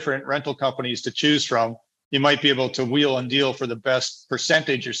 10 different rental companies to choose from, you might be able to wheel and deal for the best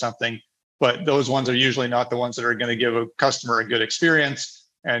percentage or something, but those ones are usually not the ones that are going to give a customer a good experience,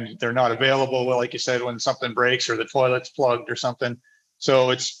 and they're not available, well, like you said, when something breaks or the toilet's plugged or something. So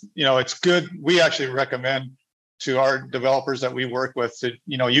it's good. We actually recommend to our developers that we work with that,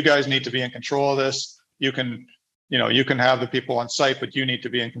 you guys need to be in control of this. You can have the people on site, but you need to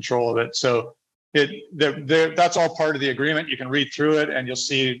be in control of it. So that's all part of the agreement. You can read through it and you'll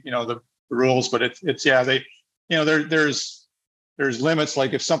see, the rules, but it's yeah, they, there's limits.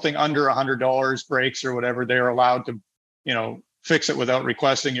 Like if something under $100 breaks or whatever, they're allowed to, fix it without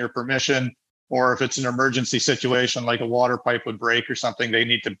requesting your permission. Or if it's an emergency situation, like a water pipe would break or something, they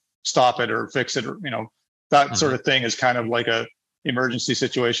need to stop it or fix it, or, that sort of thing is kind of like a emergency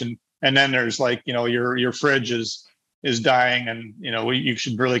situation. And then there's like, your fridge is dying, and you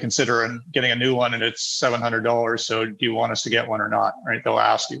should really consider getting a new one, and it's $700. So do you want us to get one or not? Right? They'll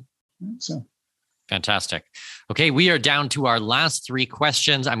ask you. So. Fantastic. Okay, we are down to our last 3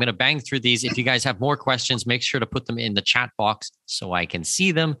 questions. I'm going to bang through these. If you guys have more questions, make sure to put them in the chat box so I can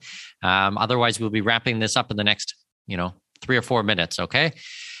see them. Otherwise, we'll be wrapping this up in the next, 3 or 4 minutes. Okay.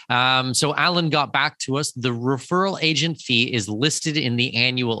 So Alan got back to us. The referral agent fee is listed in the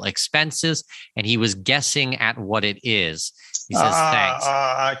annual expenses, and he was guessing at what it is. He says, thanks.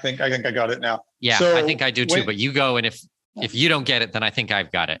 I think I got it now. Yeah, so I think I do too, but you go, and if you don't get it, then I think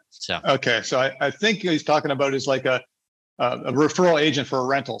I've got it. So okay, so I think he's talking about is like a referral agent for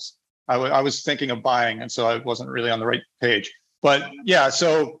rentals. I was thinking of buying, and so I wasn't really on the right page. But yeah,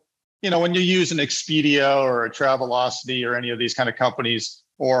 so when you use an Expedia or a Travelocity or any of these kind of companies,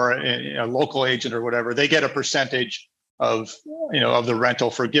 or a local agent or whatever, they get a percentage of the rental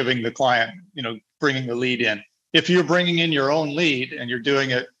for giving the client, bringing the lead in. If you're bringing in your own lead and you're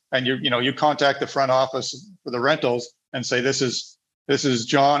doing it, and you contact the front office for the rentals and say, this is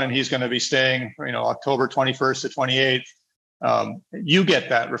John, and he's going to be staying, October 21st to 28th. You get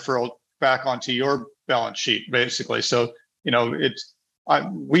that referral back onto your balance sheet, basically. So,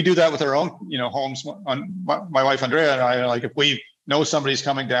 we do that with our own, homes. My wife, Andrea, and I, like if we know somebody's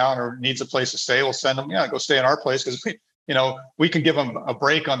coming down or needs a place to stay, we'll send them, go stay in our place, because we can give them a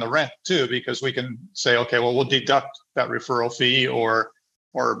break on the rent too, because we can say, okay, well, we'll deduct that referral fee, or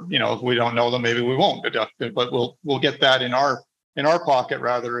if we don't know them, maybe we won't deduct it, but we'll get that in our pocket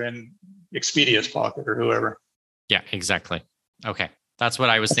rather in Expedia's pocket or whoever. Yeah, exactly. Okay. That's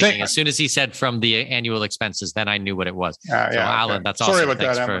what I was thinking. As soon as he said from the annual expenses, then I knew what it was. Alan, okay. That's awesome. Sorry about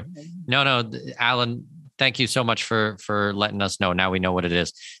Thanks that. No, Alan, thank you so much for letting us know. Now we know what it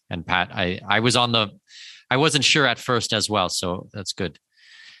is. And Pat, I wasn't sure at first as well, so that's good.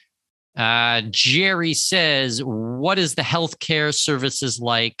 Jerry says, what is the healthcare services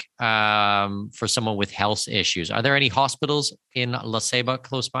like for someone with health issues? Are there any hospitals in La Ceiba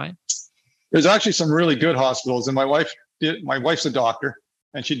close by? There's actually some really good hospitals, and my wife's a doctor,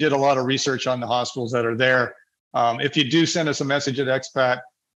 and she did a lot of research on the hospitals that are there. If you do send us a message at Expat,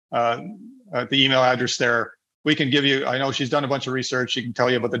 at the email address there, we can give you, I know she's done a bunch of research. She can tell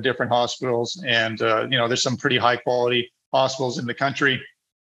you about the different hospitals, and, there's some pretty high quality hospitals in the country.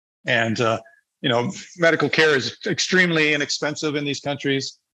 And, medical care is extremely inexpensive in these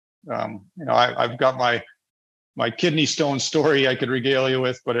countries. I've got my kidney stone story I could regale you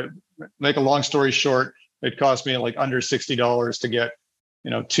with, but make a long story short, it cost me like under $60 to get,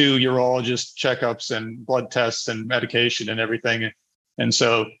 2 urologist checkups and blood tests and medication and everything. And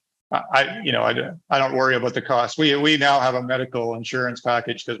so I don't worry about the cost. We now have a medical insurance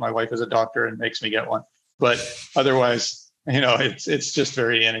package because my wife is a doctor and makes me get one. But otherwise, it's just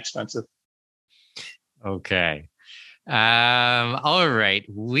very inexpensive. Okay. All right.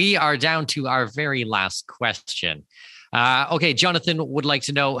 We are down to our very last question. Okay, Jonathan would like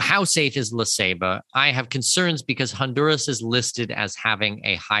to know, how safe is La Ceiba? I have concerns because Honduras is listed as having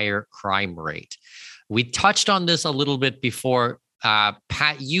a higher crime rate. We touched on this a little bit before.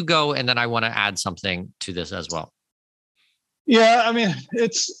 Pat, you go, and then I want to add something to this as well. Yeah, I mean,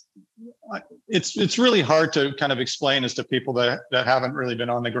 it's really hard to kind of explain this to people that haven't really been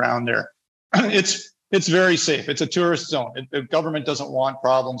on the ground there. It's very safe. It's a tourist zone. The government doesn't want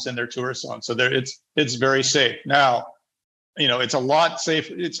problems in their tourist zone, so it's very safe. Now, it's a lot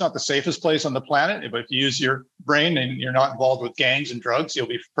safe. It's not the safest place on the planet, but if you use your brain and you're not involved with gangs and drugs, you'll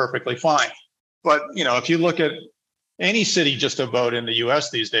be perfectly fine. But, if you look at any city just about in the US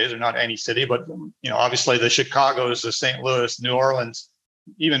these days, or not any city, but, obviously the Chicago's, the St. Louis, New Orleans,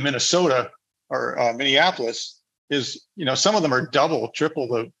 even Minnesota or Minneapolis is, some of them are double,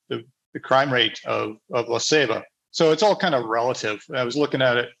 triple the crime rate of La Ceiba. So it's all kind of relative. I was looking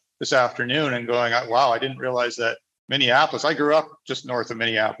at it this afternoon and going, wow, I didn't realize that Minneapolis. I grew up just north of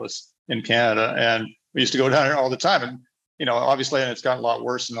Minneapolis in Canada, and we used to go down there all the time. And, obviously, and it's gotten a lot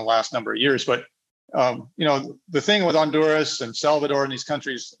worse in the last number of years. But, the thing with Honduras and Salvador and these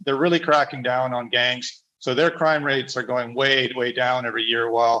countries, they're really cracking down on gangs. So their crime rates are going way, way down every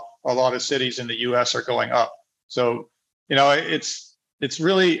year, while a lot of cities in the US are going up. So, it's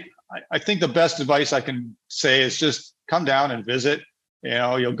really, I think the best advice I can say is just come down and visit.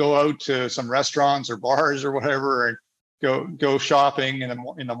 You'll go out to some restaurants or bars or whatever, and go shopping in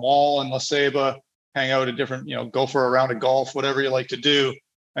the mall in La Ceiba, hang out at different, go for a round of golf, whatever you like to do.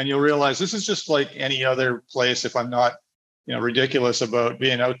 And you'll realize this is just like any other place. If I'm not, ridiculous about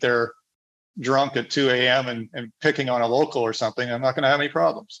being out there drunk at 2 a.m. and picking on a local or something, I'm not going to have any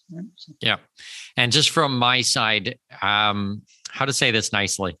problems. Right? So. Yeah. And just from my side, how to say this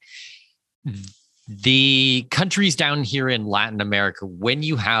nicely, the countries down here in Latin America, when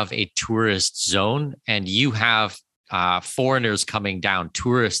you have a tourist zone and you have foreigners coming down,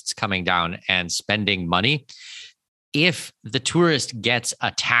 tourists coming down and spending money, if the tourist gets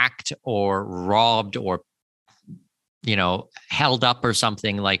attacked or robbed or held up or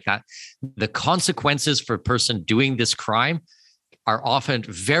something like that, the consequences for a person doing this crime are often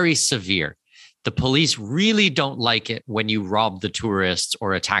very severe. The police really don't like it when you rob the tourists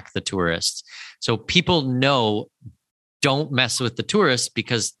or attack the tourists. So people know, don't mess with the tourists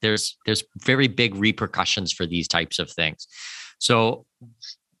because there's very big repercussions for these types of things. So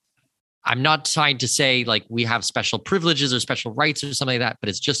I'm not trying to say like we have special privileges or special rights or something like that, but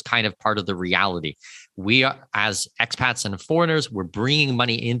it's just kind of part of the reality. We are, as expats and foreigners, we're bringing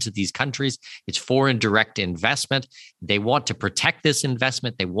money into these countries. It's foreign direct investment. They want to protect this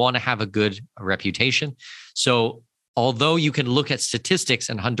investment. They want to have a good reputation. So although you can look at statistics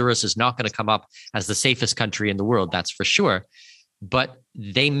and Honduras is not going to come up as the safest country in the world, that's for sure. But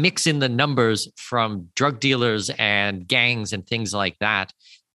they mix in the numbers from drug dealers and gangs and things like that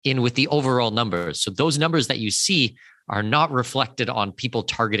in with the overall numbers. So those numbers that you see are not reflected on people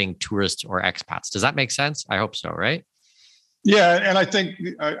targeting tourists or expats. Does that make sense? I hope so, right? Yeah, and I think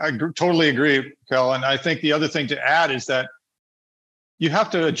I totally agree, Kel. And I think the other thing to add is that you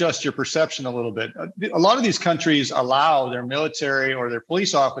have to adjust your perception a little bit. A lot of these countries allow their military or their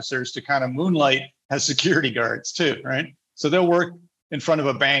police officers to kind of moonlight as security guards too, right? So they'll work in front of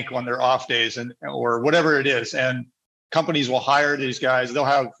a bank on their off days or whatever it is. And companies will hire these guys. They'll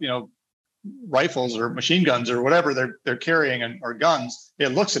have, rifles or machine guns or whatever they're carrying or guns. It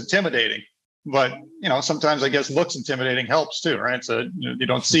looks intimidating, but sometimes I guess looks intimidating helps too, right? So you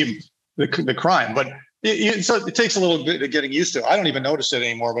don't see the crime, but it takes a little bit of getting used to. I don't even notice it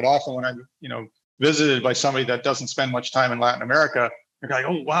anymore, but often when I'm visited by somebody that doesn't spend much time in Latin America, they're like,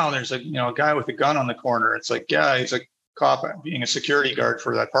 oh wow, there's a guy with a gun on the corner. It's like, yeah, he's a cop being a security guard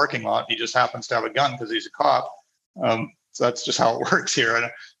for that parking lot. He just happens to have a gun because he's a cop. So that's just how it works here.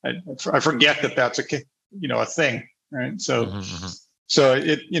 And I forget that that's a thing, right? So, so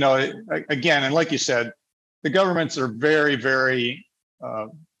again, and like you said, the governments are very, very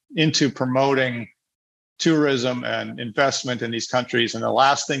into promoting tourism and investment in these countries. And the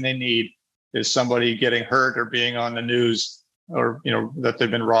last thing they need is somebody getting hurt or being on the news or, that they've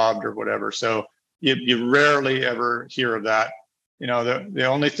been robbed or whatever. So you rarely ever hear of that. The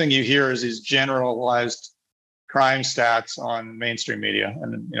only thing you hear is these generalized crime stats on mainstream media.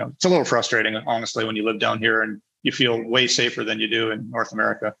 And, it's a little frustrating, honestly, when you live down here and you feel way safer than you do in North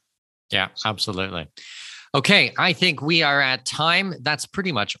America. Yeah, absolutely. Okay, I think we are at time. That's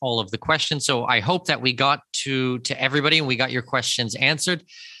pretty much all of the questions. So I hope that we got to everybody and we got your questions answered.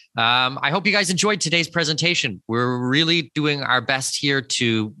 I hope you guys enjoyed today's presentation. We're really doing our best here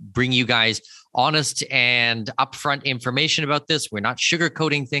to bring you guys honest and upfront information about this. We're not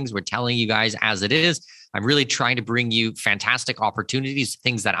sugarcoating things. We're telling you guys as it is. I'm really trying to bring you fantastic opportunities,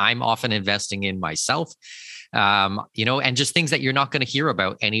 things that I'm often investing in myself. And just things that you're not going to hear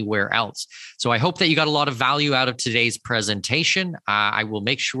about anywhere else. So I hope that you got a lot of value out of today's presentation. I will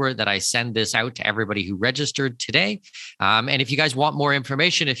make sure that I send this out to everybody who registered today. And if you guys want more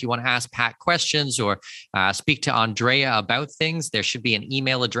information, if you want to ask Pat questions or speak to Andrea about things, there should be an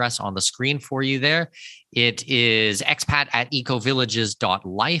email address on the screen for you there. It is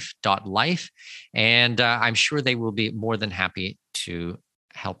expat@ecovillages.life. And I'm sure they will be more than happy to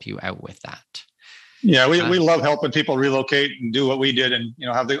help you out with that. Yeah, we love helping people relocate and do what we did and,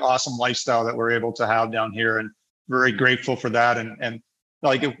 have the awesome lifestyle that we're able to have down here, and very grateful for that. And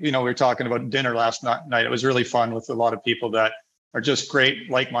like, we were talking about dinner last night. It was really fun with a lot of people that are just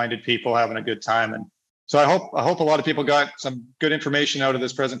great, like-minded people having a good time. And so I hope a lot of people got some good information out of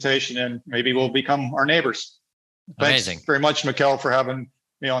this presentation, and maybe we'll become our neighbors. Thanks Amazing. Very much, Mikkel, for having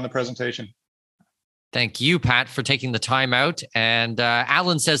me on the presentation. Thank you, Pat, for taking the time out. And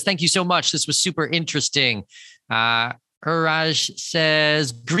Alan says, thank you so much. This was super interesting. Uraj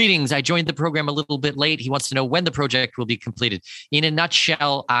says, greetings. I joined the program a little bit late. He wants to know when the project will be completed. In a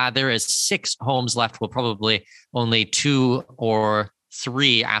nutshell, there is 6 homes left. Well, probably only 2 or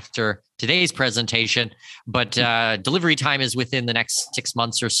 3 after today's presentation, but delivery time is within the next 6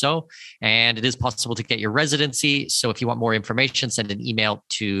 months or so, and it is possible to get your residency. So if you want more information, send an email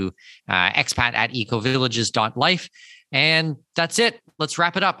to expat@ecovillages.life. And that's it. Let's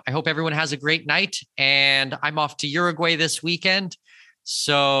wrap it up. I hope everyone has a great night. And I'm off to Uruguay this weekend,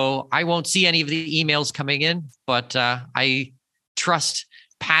 so I won't see any of the emails coming in, but I trust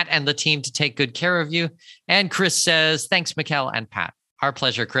Pat and the team to take good care of you. And Chris says, thanks, Mikkel and Pat. Our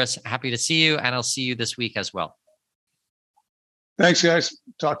pleasure, Chris. Happy to see you, and I'll see you this week as well. Thanks, guys.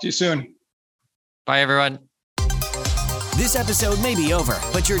 Talk to you soon. Bye, everyone. This episode may be over,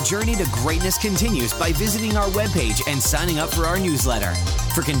 but your journey to greatness continues by visiting our webpage and signing up for our newsletter.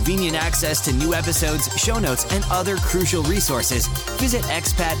 For convenient access to new episodes, show notes, and other crucial resources, visit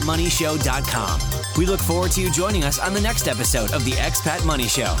expatmoneyshow.com. We look forward to you joining us on the next episode of the Expat Money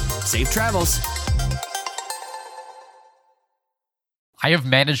Show. Safe travels. I have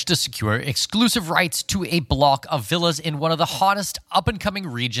managed to secure exclusive rights to a block of villas in one of the hottest up-and-coming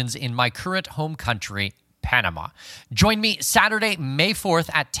regions in my current home country, Panama. Join me Saturday, May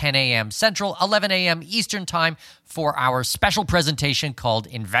 4th at 10 a.m. Central, 11 a.m. Eastern Time for our special presentation called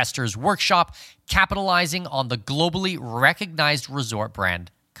Investors Workshop, capitalizing on the globally recognized resort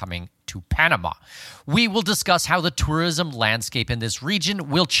brand coming to Panama. We will discuss how the tourism landscape in this region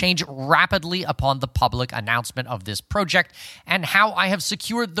will change rapidly upon the public announcement of this project, and how I have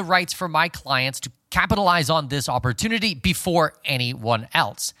secured the rights for my clients to capitalize on this opportunity before anyone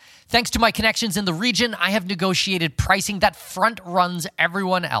else. Thanks to my connections in the region, I have negotiated pricing that front runs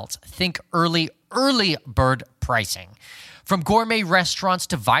everyone else. Think early bird pricing. From gourmet restaurants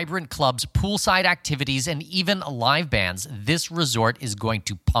to vibrant clubs, poolside activities, and even live bands, this resort is going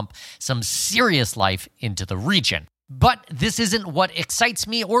to pump some serious life into the region. But this isn't what excites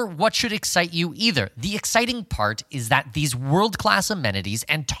me or what should excite you either. The exciting part is that these world-class amenities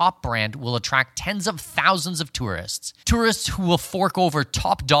and top brand will attract tens of thousands of tourists. Tourists who will fork over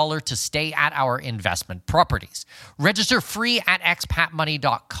top dollar to stay at our investment properties. Register free at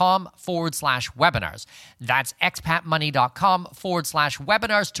expatmoney.com/webinars. That's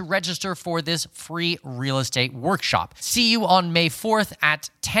expatmoney.com/webinars to register for this free real estate workshop. See you on May 4th at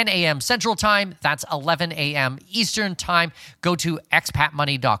 10 a.m. Central Time. That's 11 a.m. Eastern Time. Go to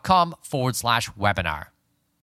expatmoney.com/webinar.